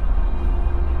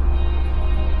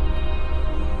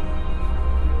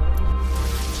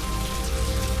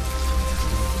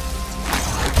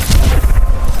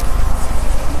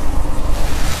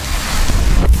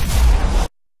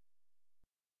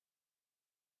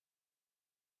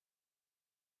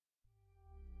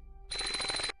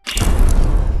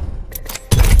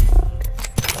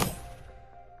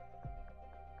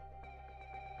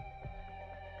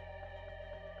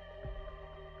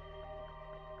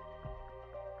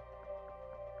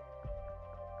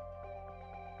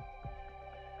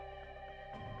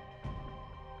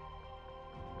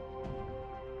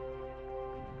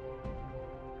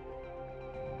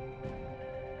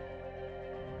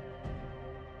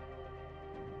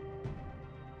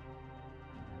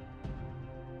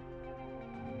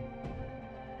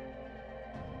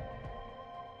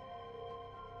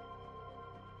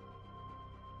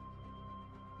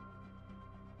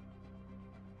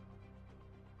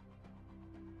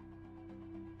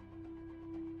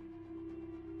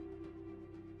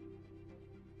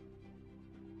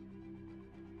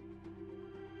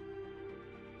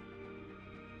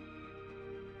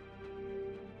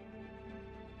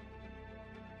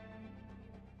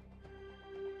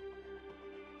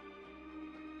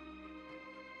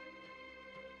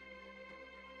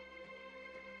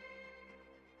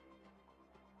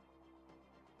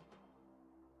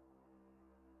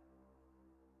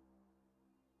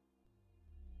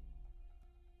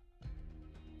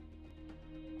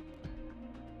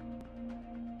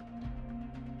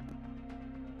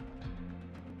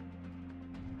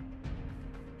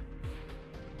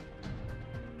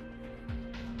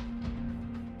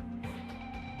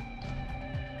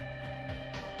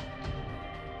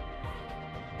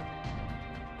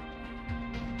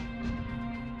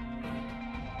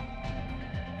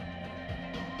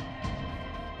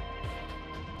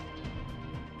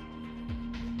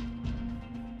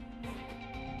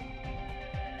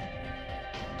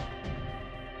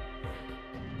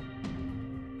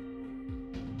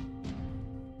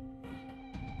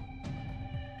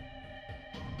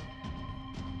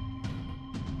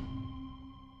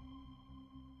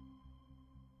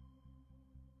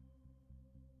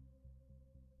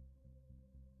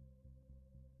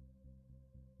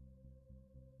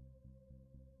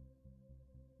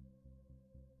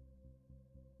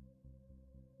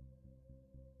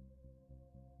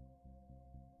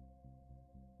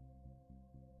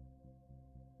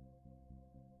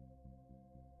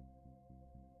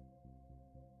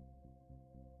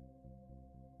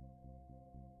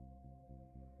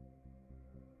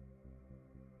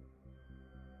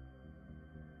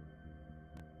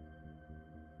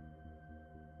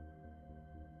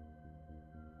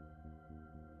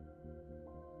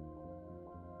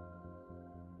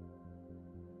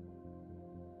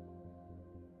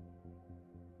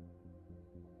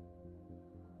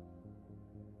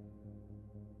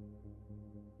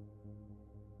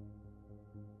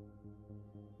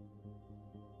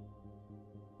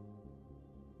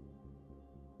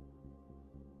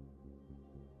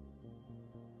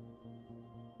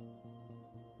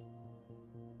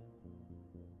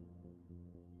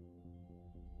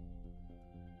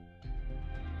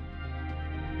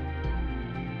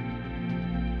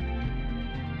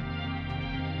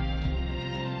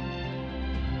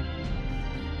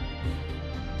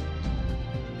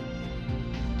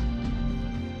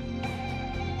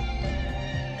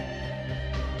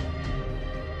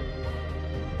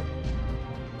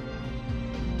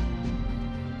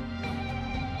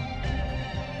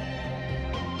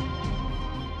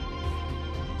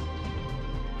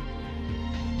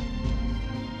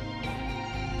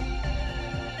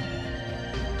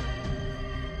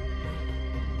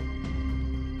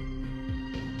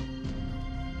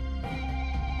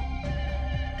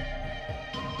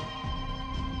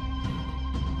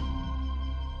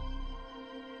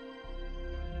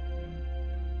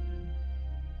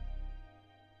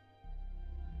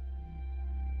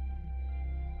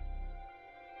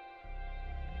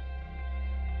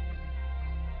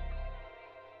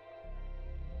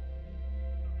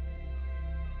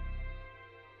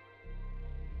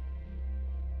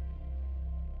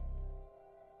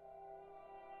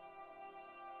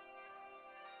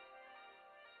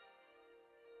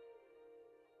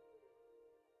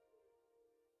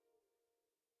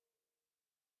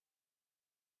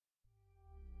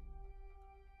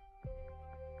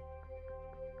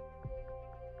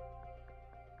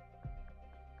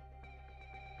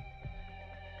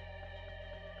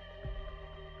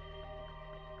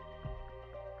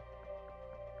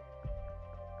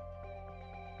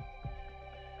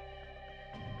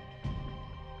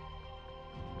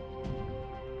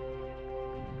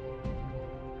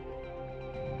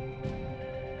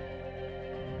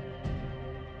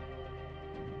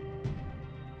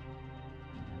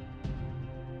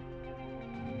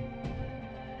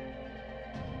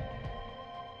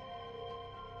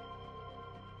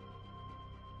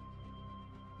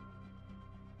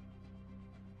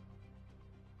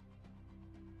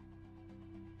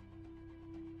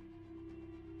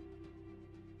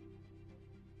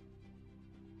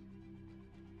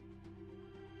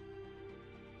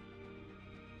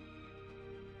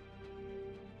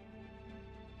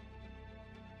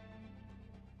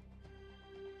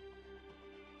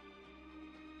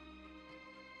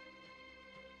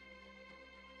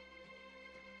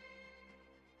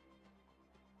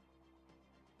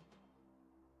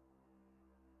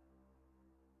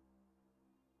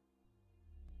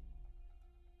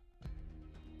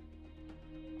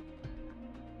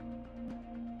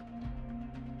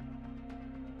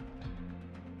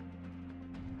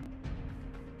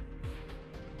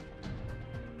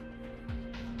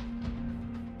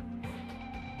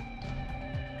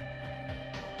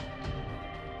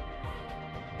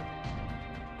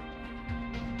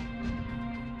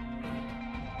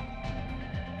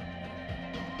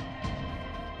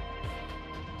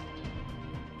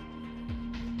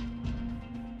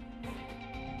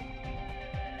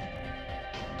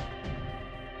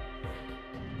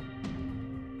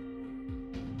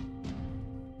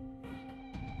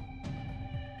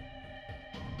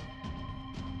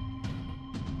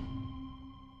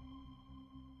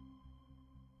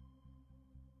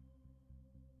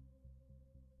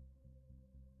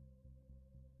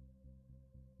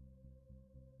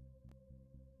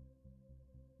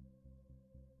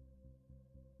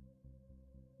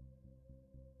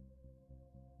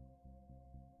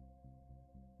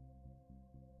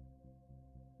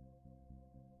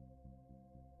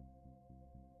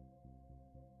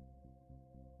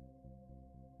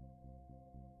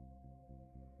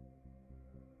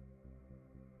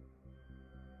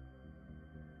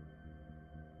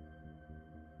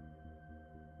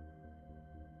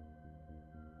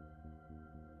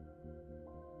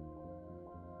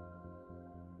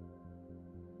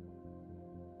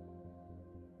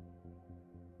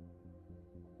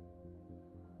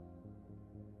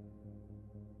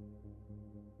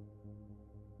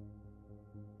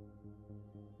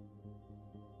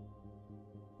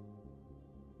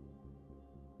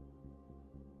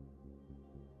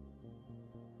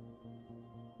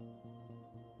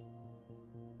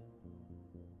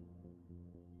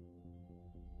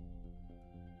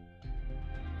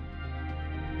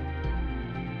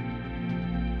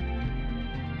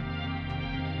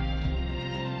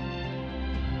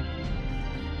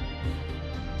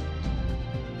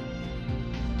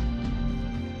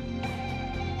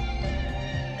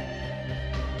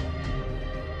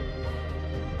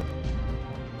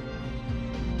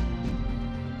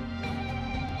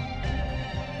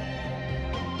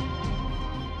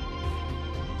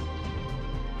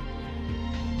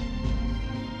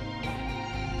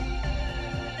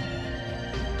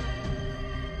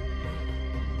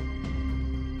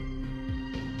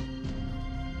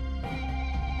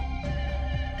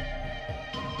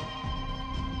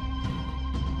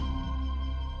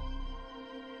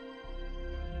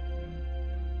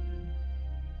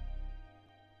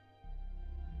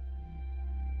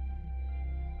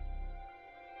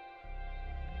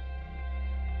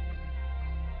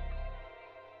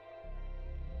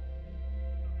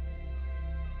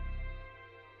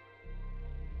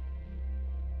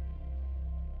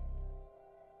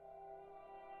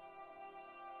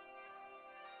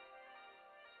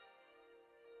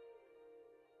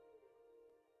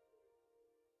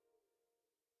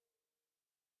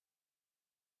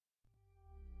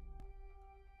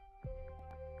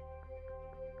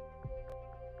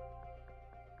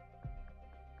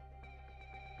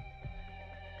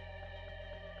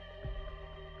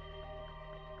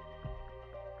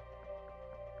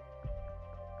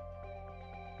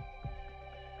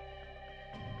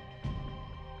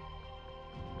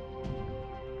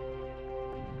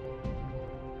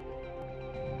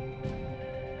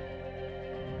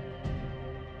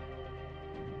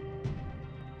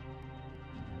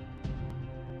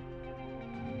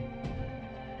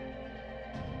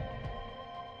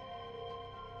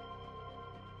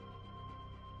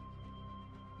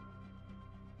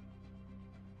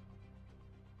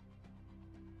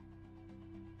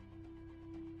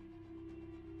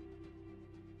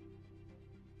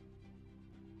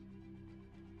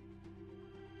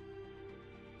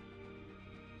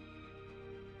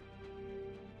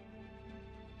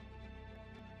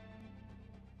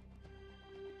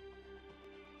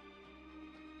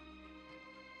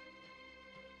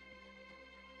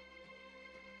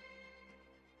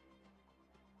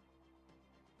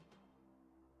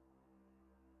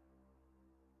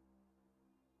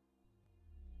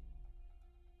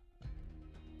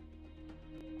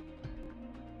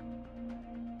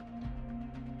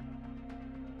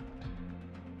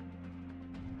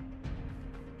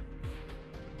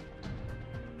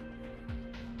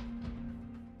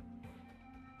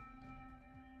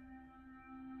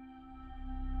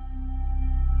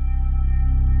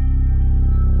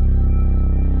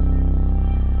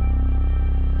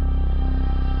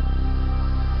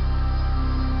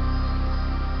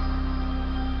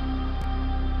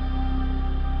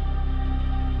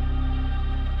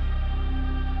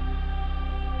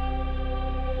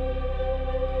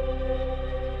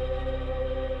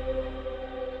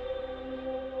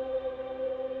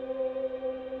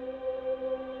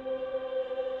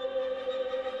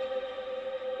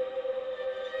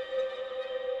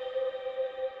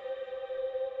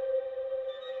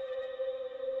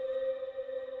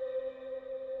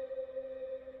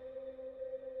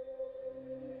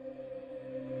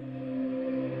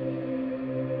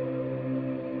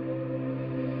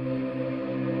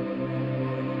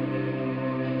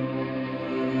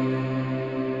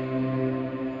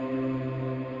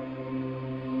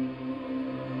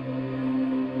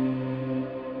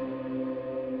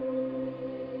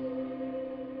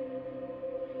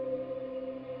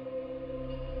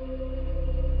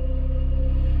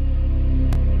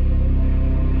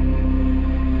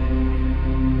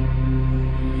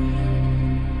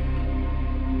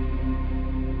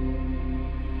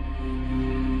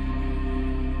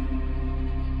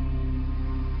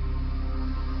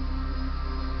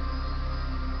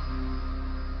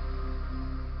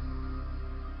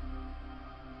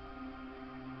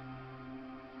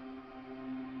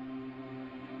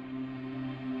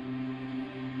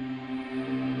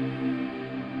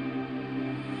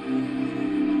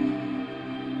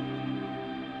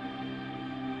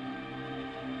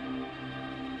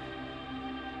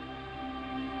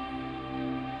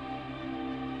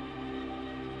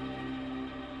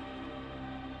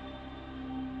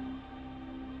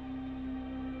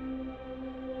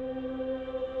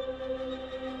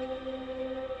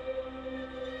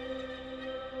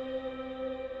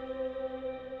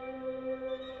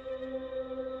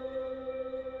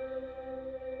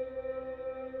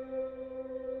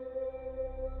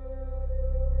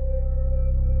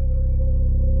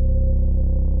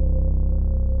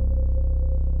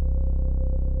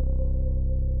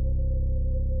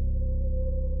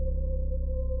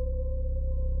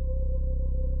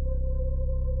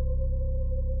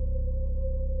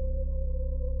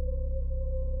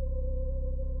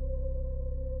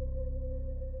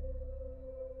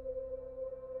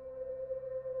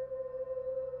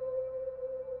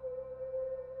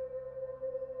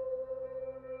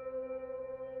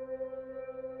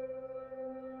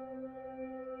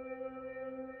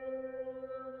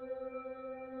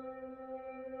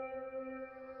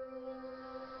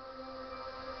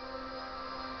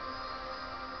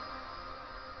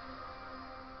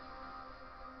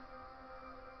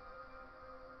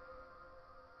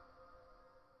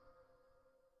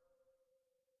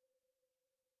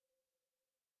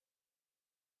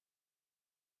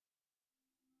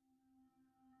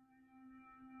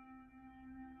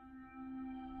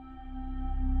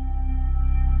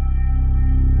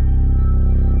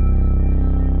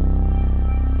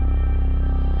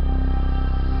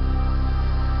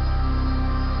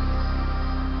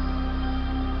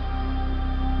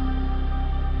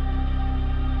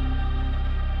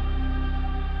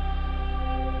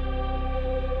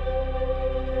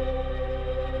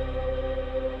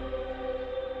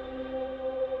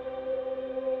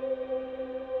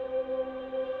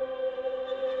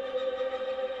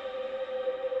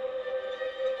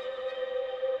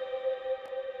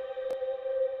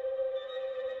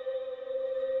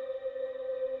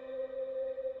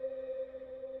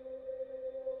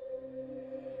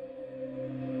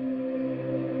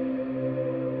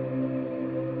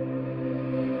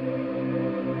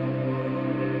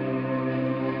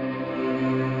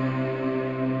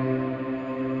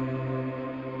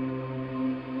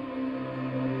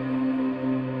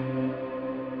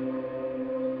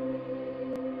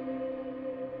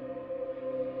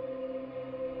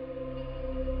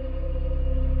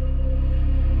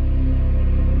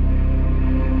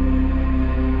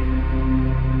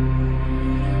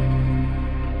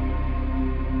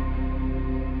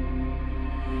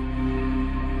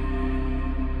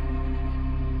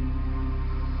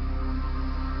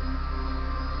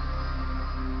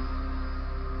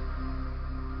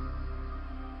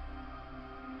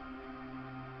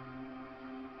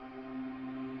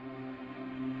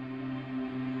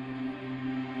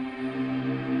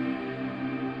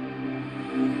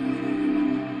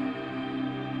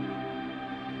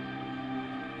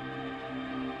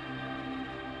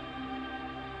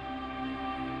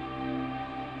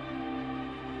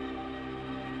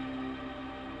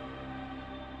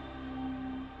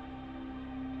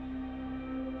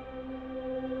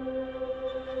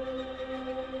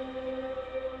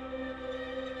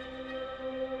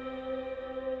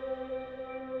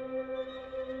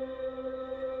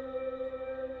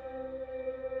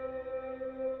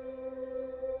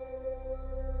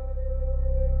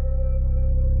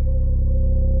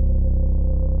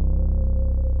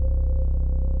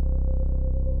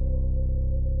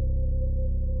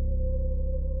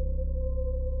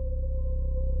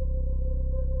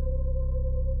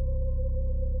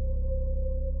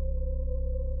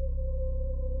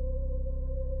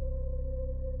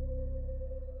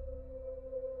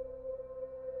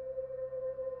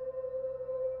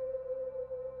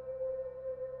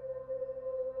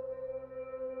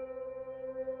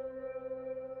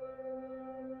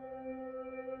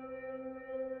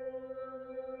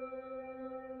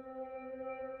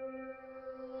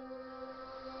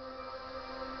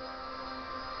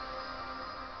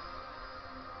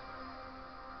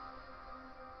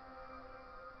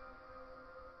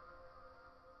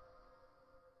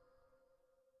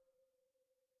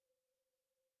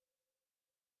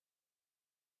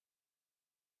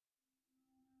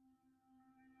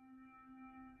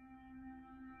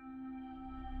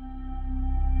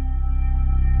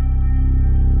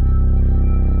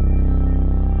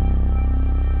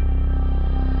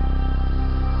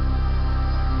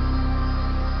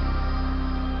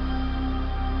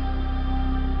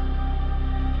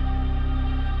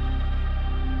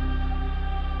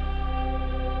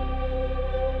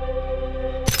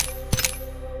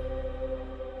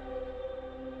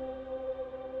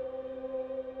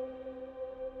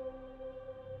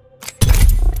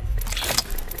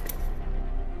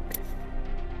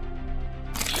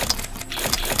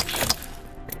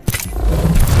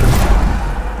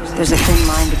 There's a thin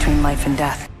line between life and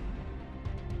death.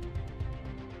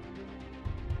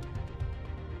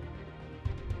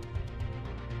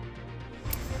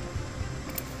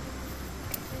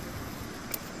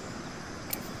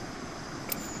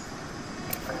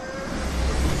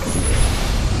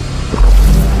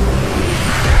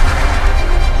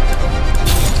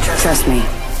 Trust me,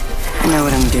 I know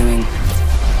what I'm doing.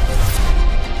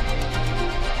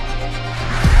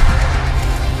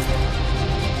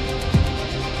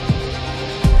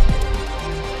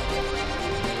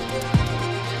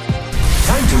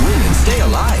 Time to win and stay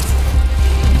alive.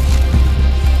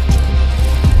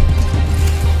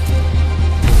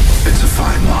 It's a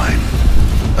fine line.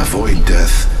 Avoid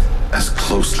death as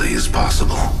closely as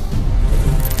possible.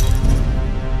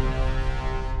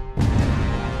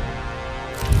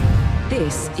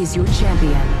 This is your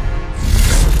champion.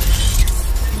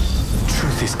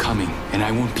 Truth is coming, and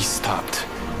I won't be stopped.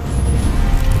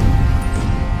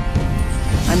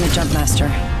 I'm the jump master.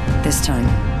 This time.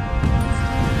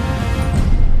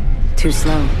 Too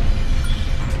slow.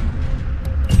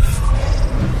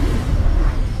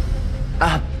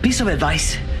 A piece of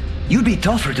advice. You'd be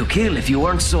tougher to kill if you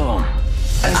weren't so...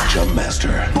 As Jump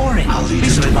Master, boring. I'll lead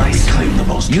Piece you of to where we advice. claim the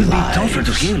most You'd lives. be tougher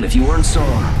to kill if you weren't so...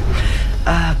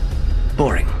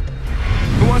 boring.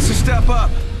 Who wants to step up?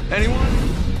 Anyone?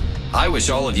 I wish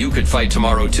all of you could fight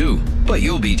tomorrow too, but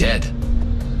you'll be dead.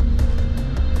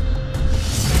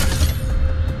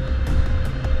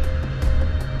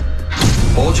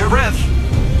 Hold your breath.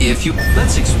 If you...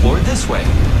 Let's explore this way.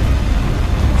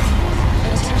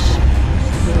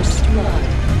 First blood.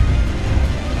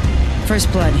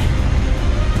 First blood.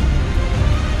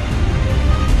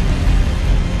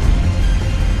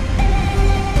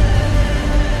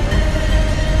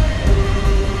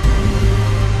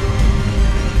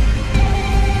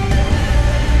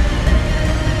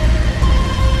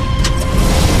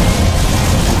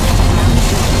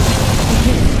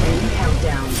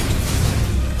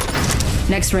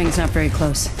 Next ring's not very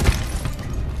close.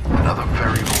 Another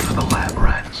variable for the lab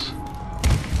rats.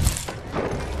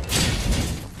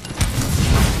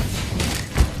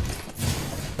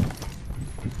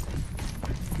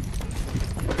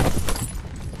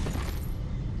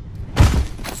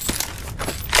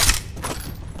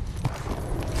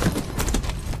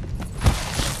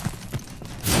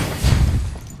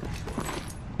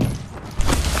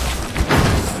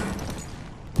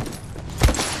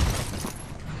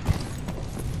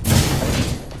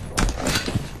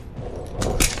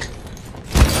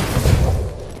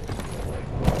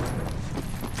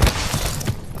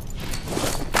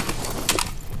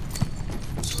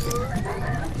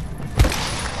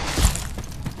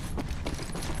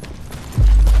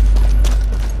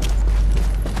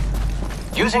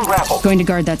 Using grapple. Going to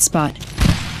guard that spot.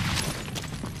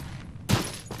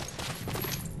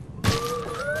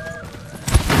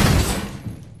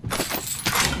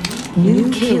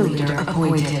 New kill leader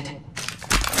appointed.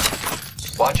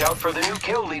 Watch out for the new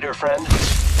kill leader, friend.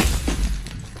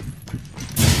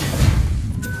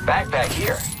 Backpack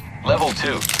here. Level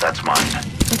 2. That's mine.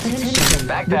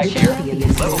 Backpack here.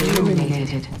 Level 2.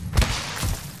 Eliminated.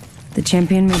 The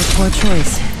champion made a poor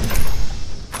choice.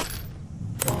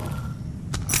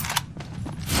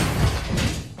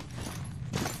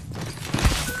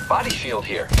 Body shield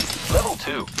here. Level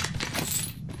 2.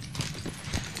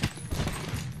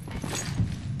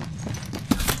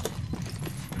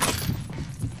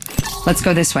 Let's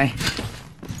go this way.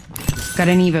 Got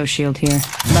an Evo shield here.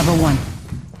 Level 1.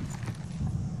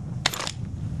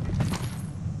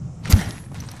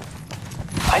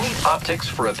 I need optics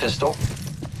for a pistol.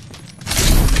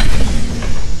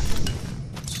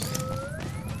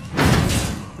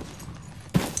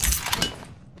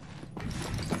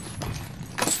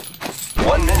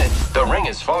 One minute. The ring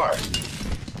is far.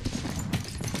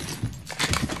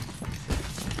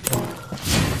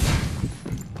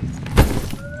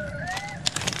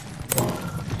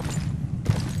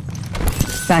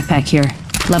 Backpack here.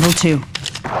 Level 2.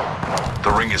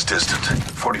 The ring is distant.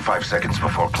 45 seconds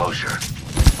before closure.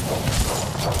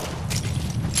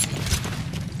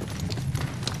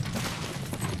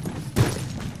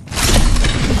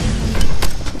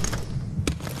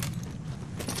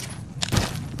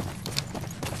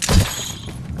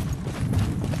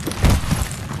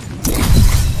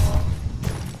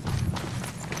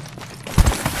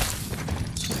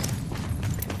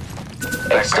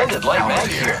 Extended light mag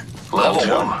here. Level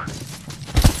 1.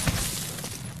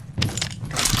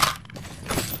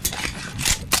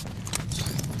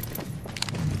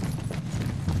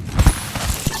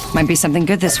 Might be something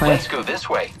good this way. Let's go this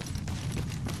way.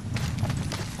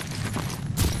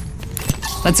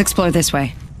 Let's explore this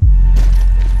way.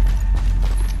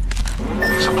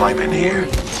 pipe in here.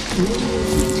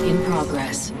 In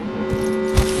progress.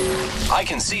 I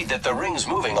can see that the ring's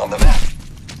moving on the map.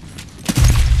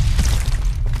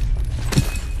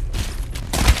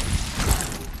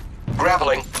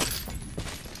 Grappling.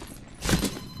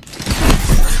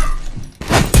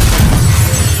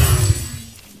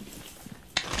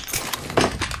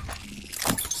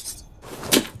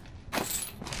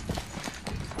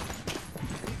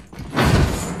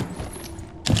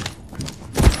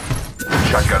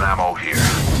 Shotgun ammo here.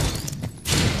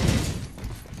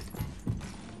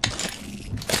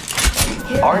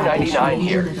 R99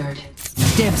 here.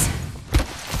 Dibs.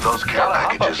 Those care Gotta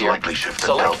hop up packages here. likely shift the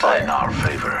Select delta fire. in our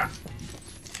favor.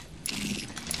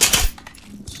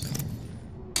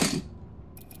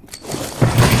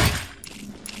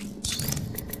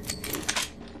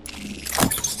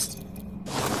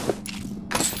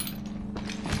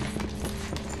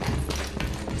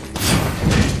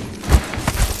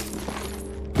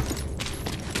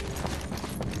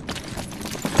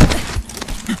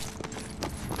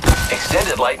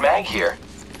 Extended light mag here.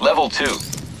 Level 2.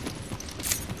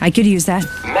 I could use that.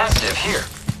 Massive here.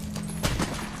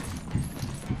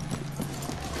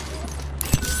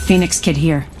 Phoenix kit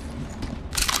here.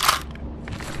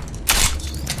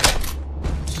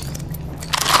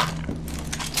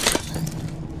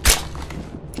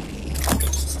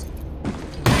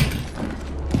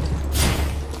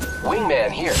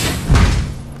 Wingman here.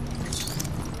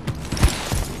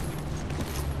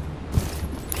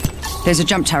 There's a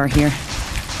jump tower here.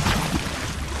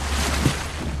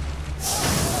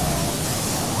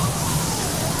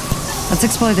 Let's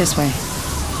explore this way.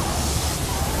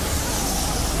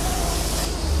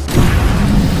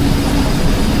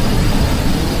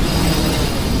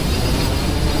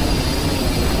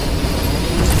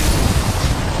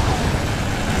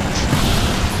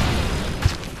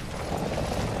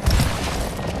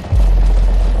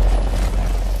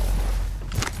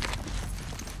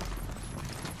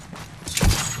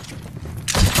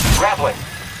 Grappling.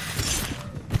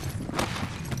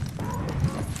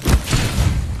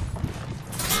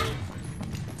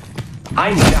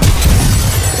 I need a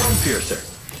stone piercer.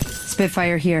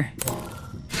 Spitfire here.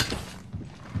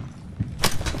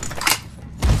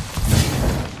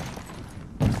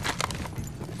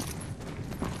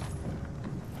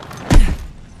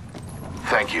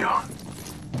 Thank you.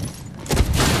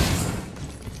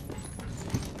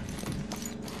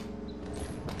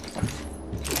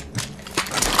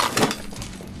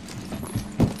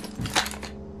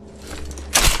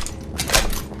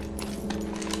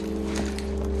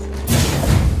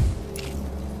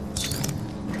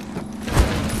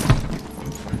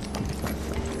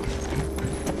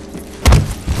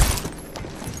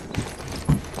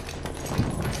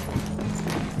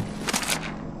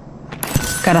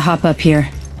 Gotta hop up here.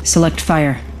 Select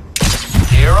fire.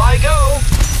 Here I go.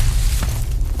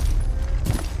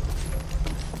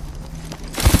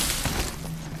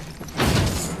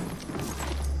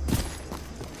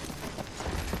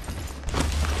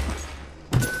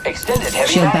 Extended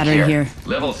heavy Shield mag battery here.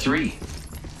 Level 3.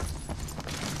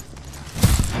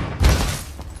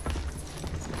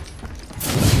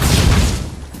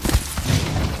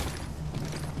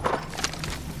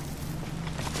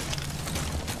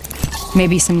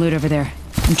 Maybe some loot over there.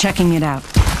 I'm checking it out.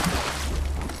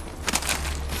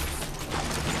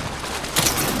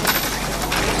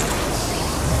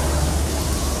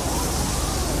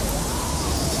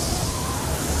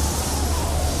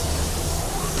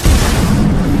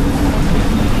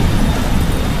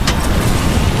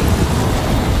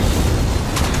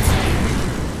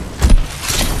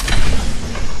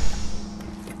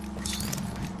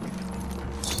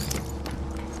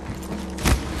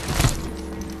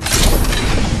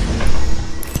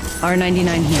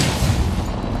 R99 here.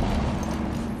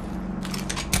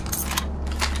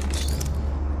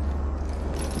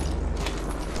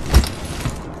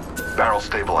 Barrel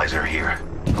stabilizer here.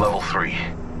 Level 3.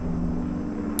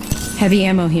 Heavy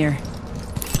ammo here.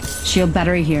 Shield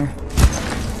battery here.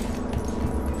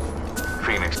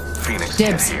 Phoenix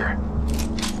Dibs. kit here.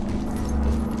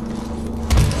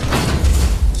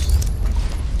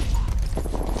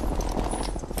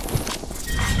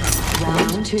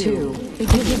 Round 2.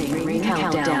 Beginning ring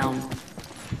countdown.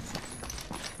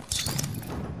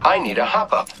 I need a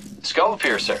hop up. Skull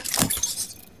piercer.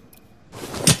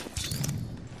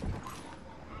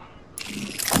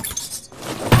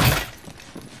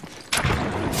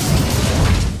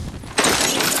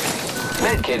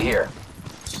 Medkit here.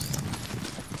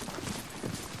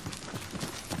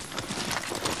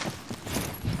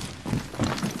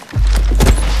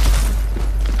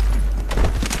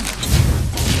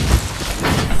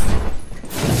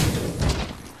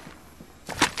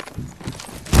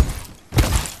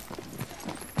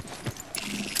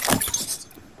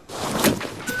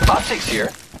 Optics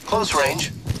here. Close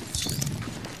range.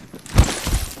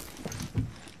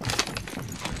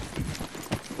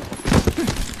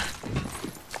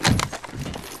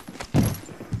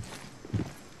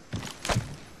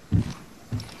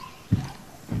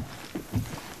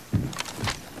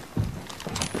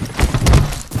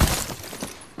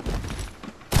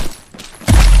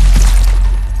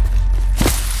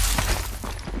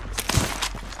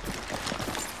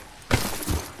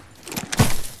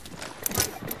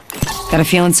 Got a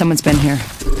feeling someone's been here.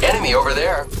 Enemy over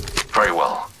there. Very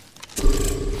well.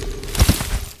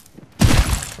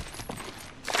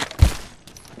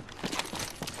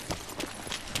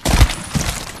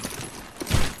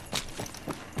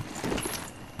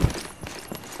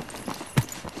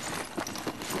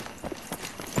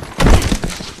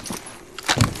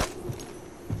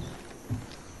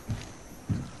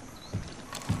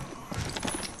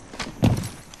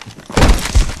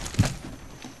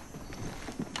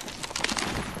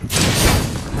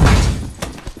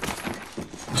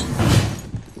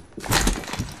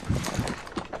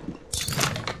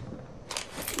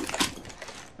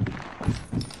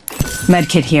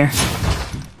 Medkit here.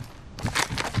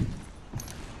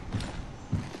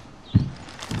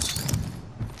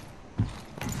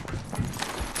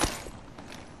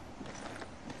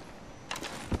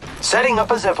 Setting up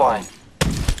a zipline.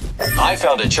 I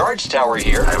found a charge tower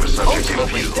here. I have a subject in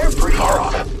Ultimately, view. they're pretty Far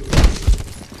off. off.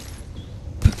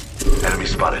 Enemy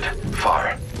spotted.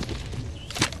 Far.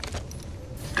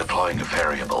 Deploying a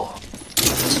variable.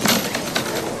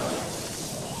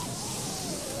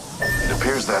 It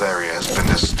appears that area has been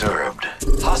disturbed.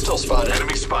 Hostile spotted.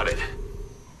 Enemy spotted.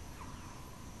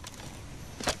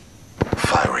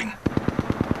 Firing.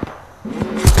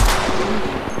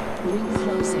 Ring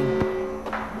closing.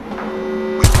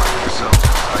 We find ourselves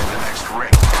inside the next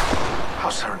ring. How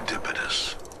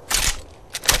serendipitous.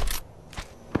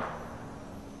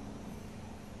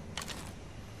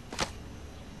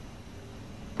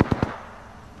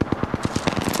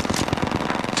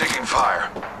 Taking fire.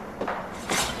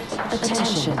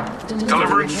 Attention.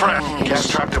 Delivering frag. Gas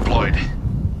trap deployed.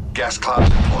 Gas cloud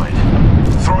deployed.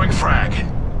 Throwing frag.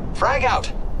 Frag out.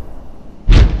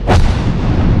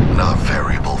 Another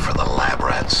variable for the lab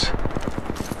rats.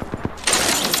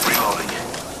 Reloading.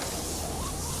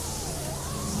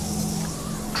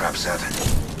 Trap set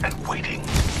and waiting.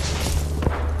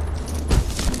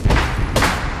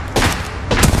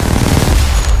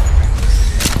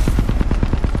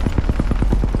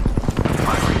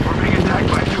 Firing. We're being attacked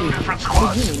by two different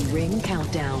squads. Beginning ring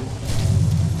countdown.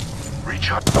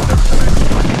 Recharge. There's the next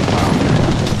fucking round.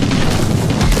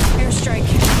 Airstrike.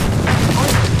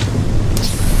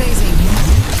 Phasing.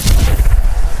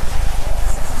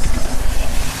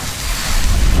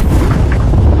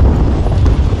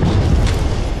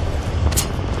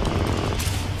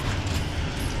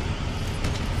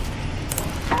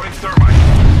 Throwing thermite.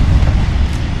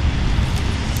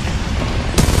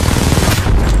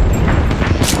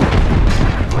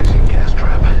 Placing gas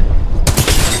trap.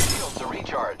 Shields to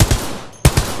recharge.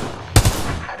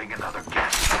 Adding another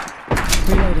gas trap.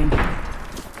 Reloading.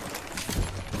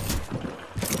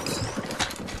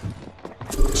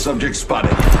 Subject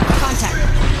spotted. Contact.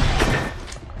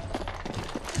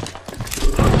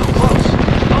 Close.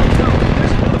 Oh no,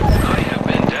 there's another one. I have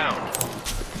been down.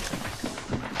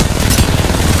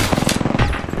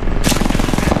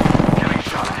 Getting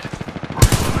shot at.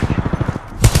 Reloading.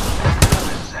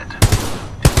 Set.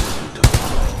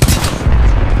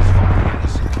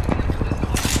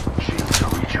 Shields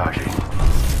are recharging.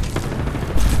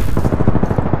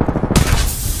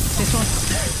 This one.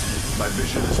 My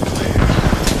vision is clear.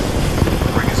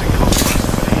 Ring is in close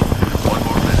proximity. 1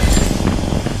 more minute.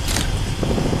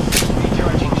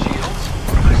 Recharging shields.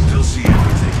 I still see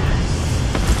everything.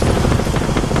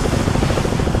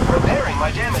 Repairing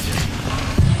my damages.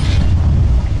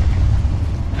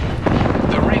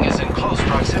 The ring is in close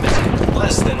proximity.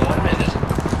 Less than 1 minute.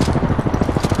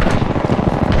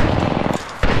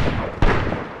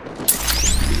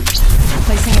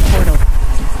 Placing a portal.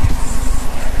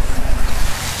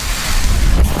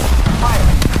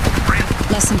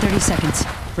 Less than 30 seconds.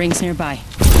 Rings nearby.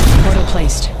 Portal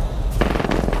placed.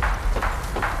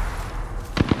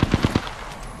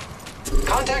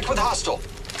 Contact with hostile.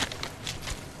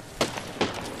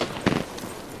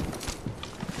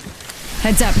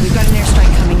 Heads up, we've got an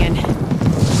airstrike coming in.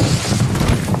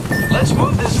 Let's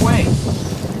move this way.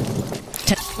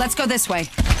 Let's go this way.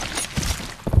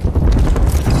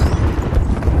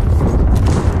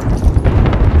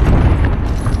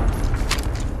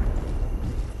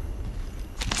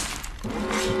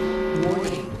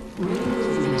 Warning. Ring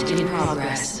movement in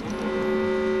progress.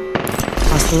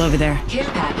 Still over there. Care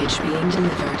package being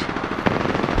delivered.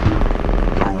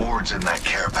 The rewards in that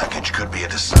care package could be a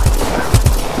deciding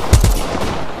factor.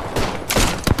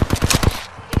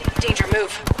 Danger,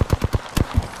 move.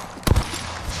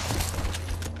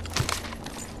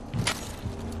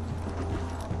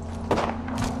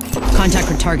 Contact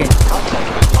with target.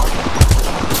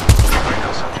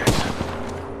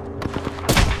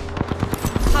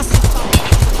 Hostile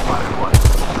Spotted one.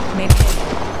 made hit.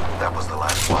 That was the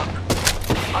last one.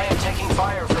 I am taking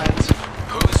fire, friends.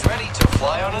 Who's ready to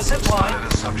fly on a zip line?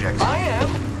 Spotted a subject. I am.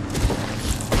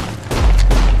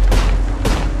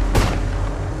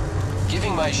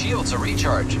 Giving my shields a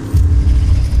recharge.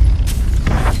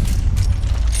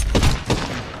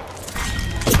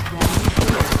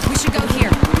 We should go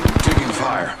here. Taking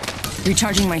fire.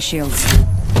 Recharging my shields.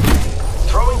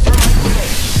 Throwing thermite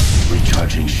grenade.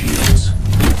 Recharging shields.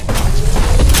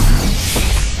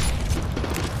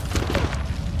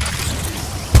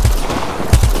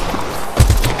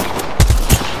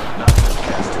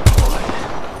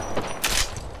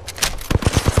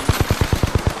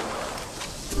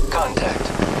 Contact.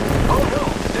 Oh no,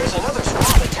 there's another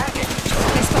squad attacking.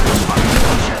 They spotted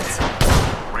shots.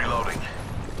 Reloading.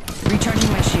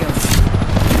 Recharging my shields.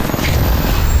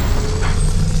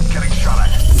 Getting shot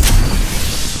at.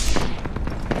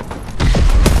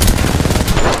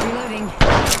 Reloading.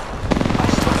 I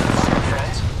spotted fire,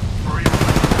 friends.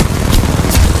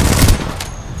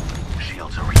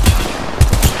 Shields are recharging.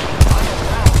 I am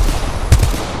down.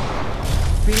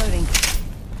 Reloading.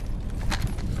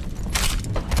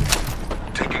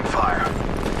 Taking fire.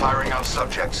 Firing on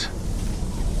subjects.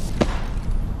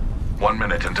 1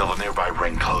 minute until the nearby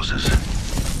ring closes.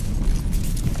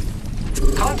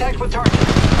 Contact with target.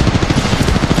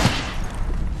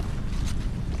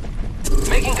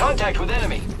 Making contact with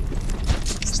enemy.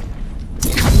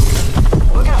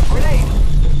 Look out, grenade.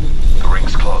 The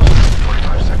ring's closed.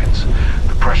 45 seconds.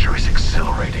 The pressure is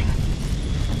exhilarating.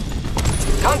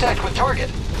 Contact with target.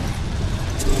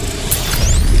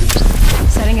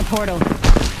 Setting a portal.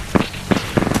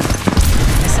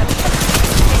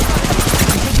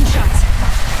 I'm taking shots.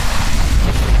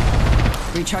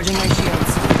 Recharging my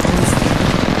shields.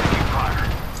 Taking fire.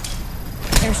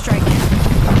 Airstrike.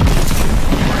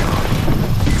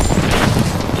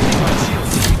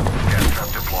 Gas trap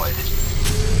deployed.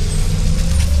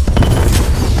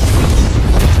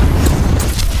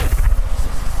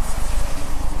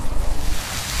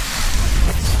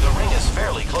 The ring is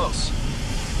fairly close.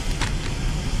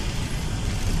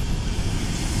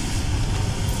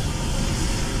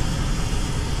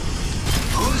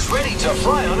 Who's ready to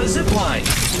fly on a zip line?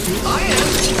 I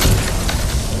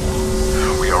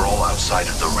am. We are all outside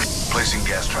of the ring. Placing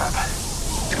gas trap.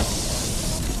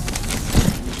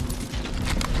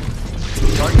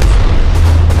 Target.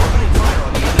 Opening fire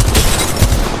on the enemy.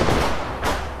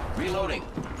 Reloading.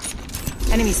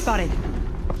 Enemy spotted.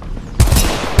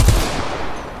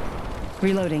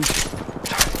 Reloading.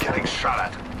 Getting shot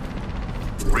at.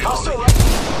 Hostile Reloading. right.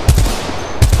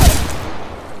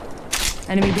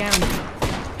 Enemy down.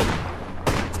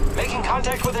 Making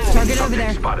contact with enemy. Target over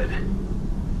there. Spotted.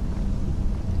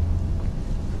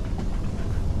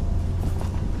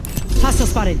 Hostile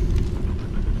spotted.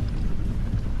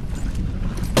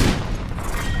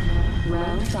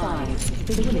 Round 5.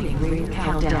 Beginning ring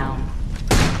countdown.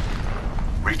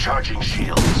 Recharging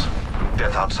shields.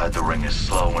 Death outside the ring is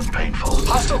slow and painful.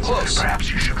 Hostile close.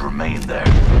 Perhaps you should remain there.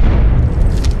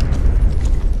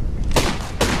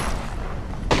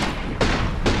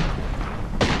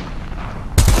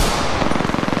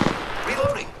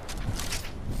 Reloading.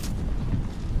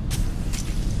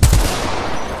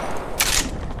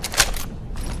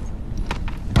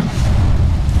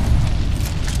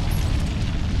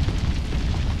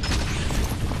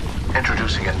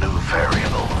 Introducing a new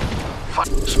variable.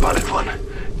 Spotted one.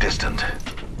 Distant.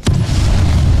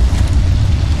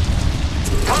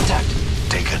 Contact.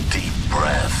 Take a deep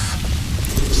breath.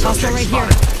 Hostile right here.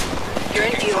 You're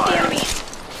in view of the enemy.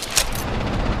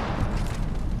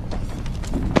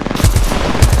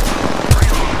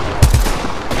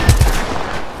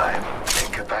 I am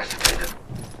incapacitated.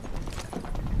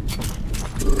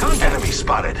 Contact. Enemy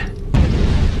spotted.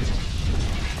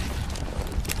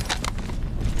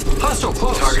 Hostile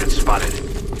close. Target spotted.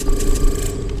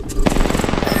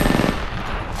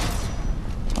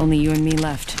 Only you and me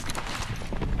left.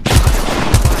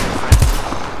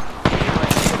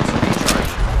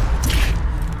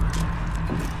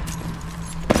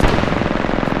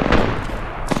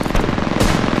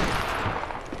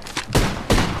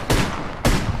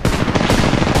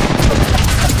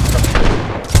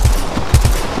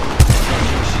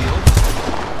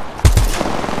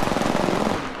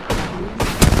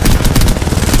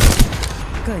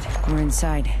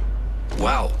 inside.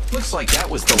 Wow, looks like that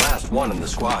was the last one in the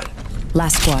squad.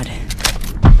 Last squad.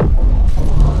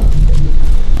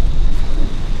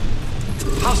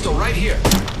 Hostile right here.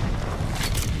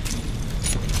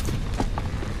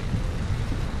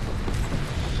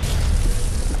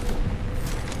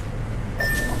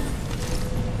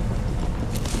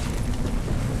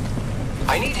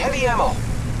 I need heavy ammo.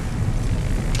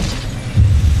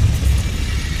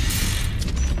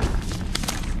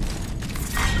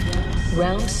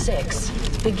 Round 6.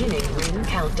 Beginning ring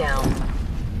countdown.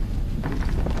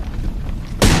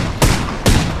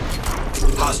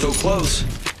 Hostile close.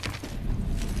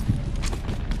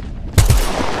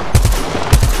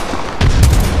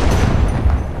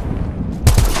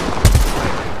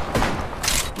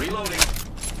 Reloading.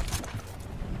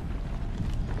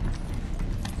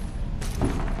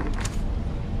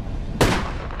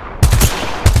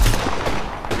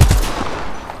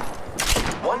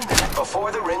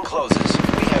 Before the ring closes,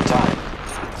 we have time.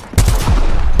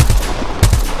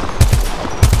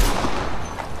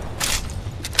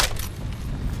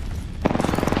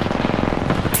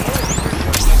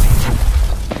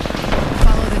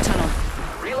 Follow the tunnel.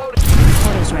 Reloading.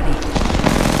 Autos ready.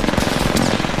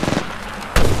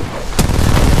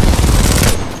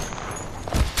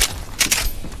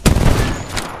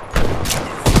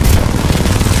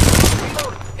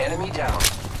 Reload. Enemy down.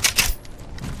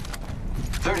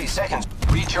 30 seconds.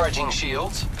 Recharging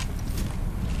shields.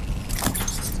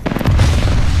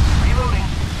 Reloading.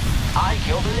 I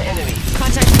killed an enemy.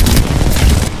 Contact.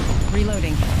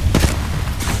 Reloading.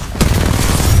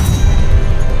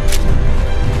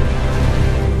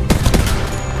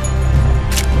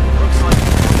 Looks like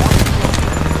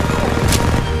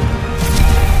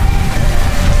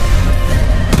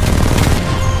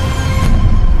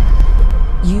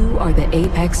You are the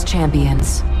Apex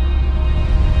champions.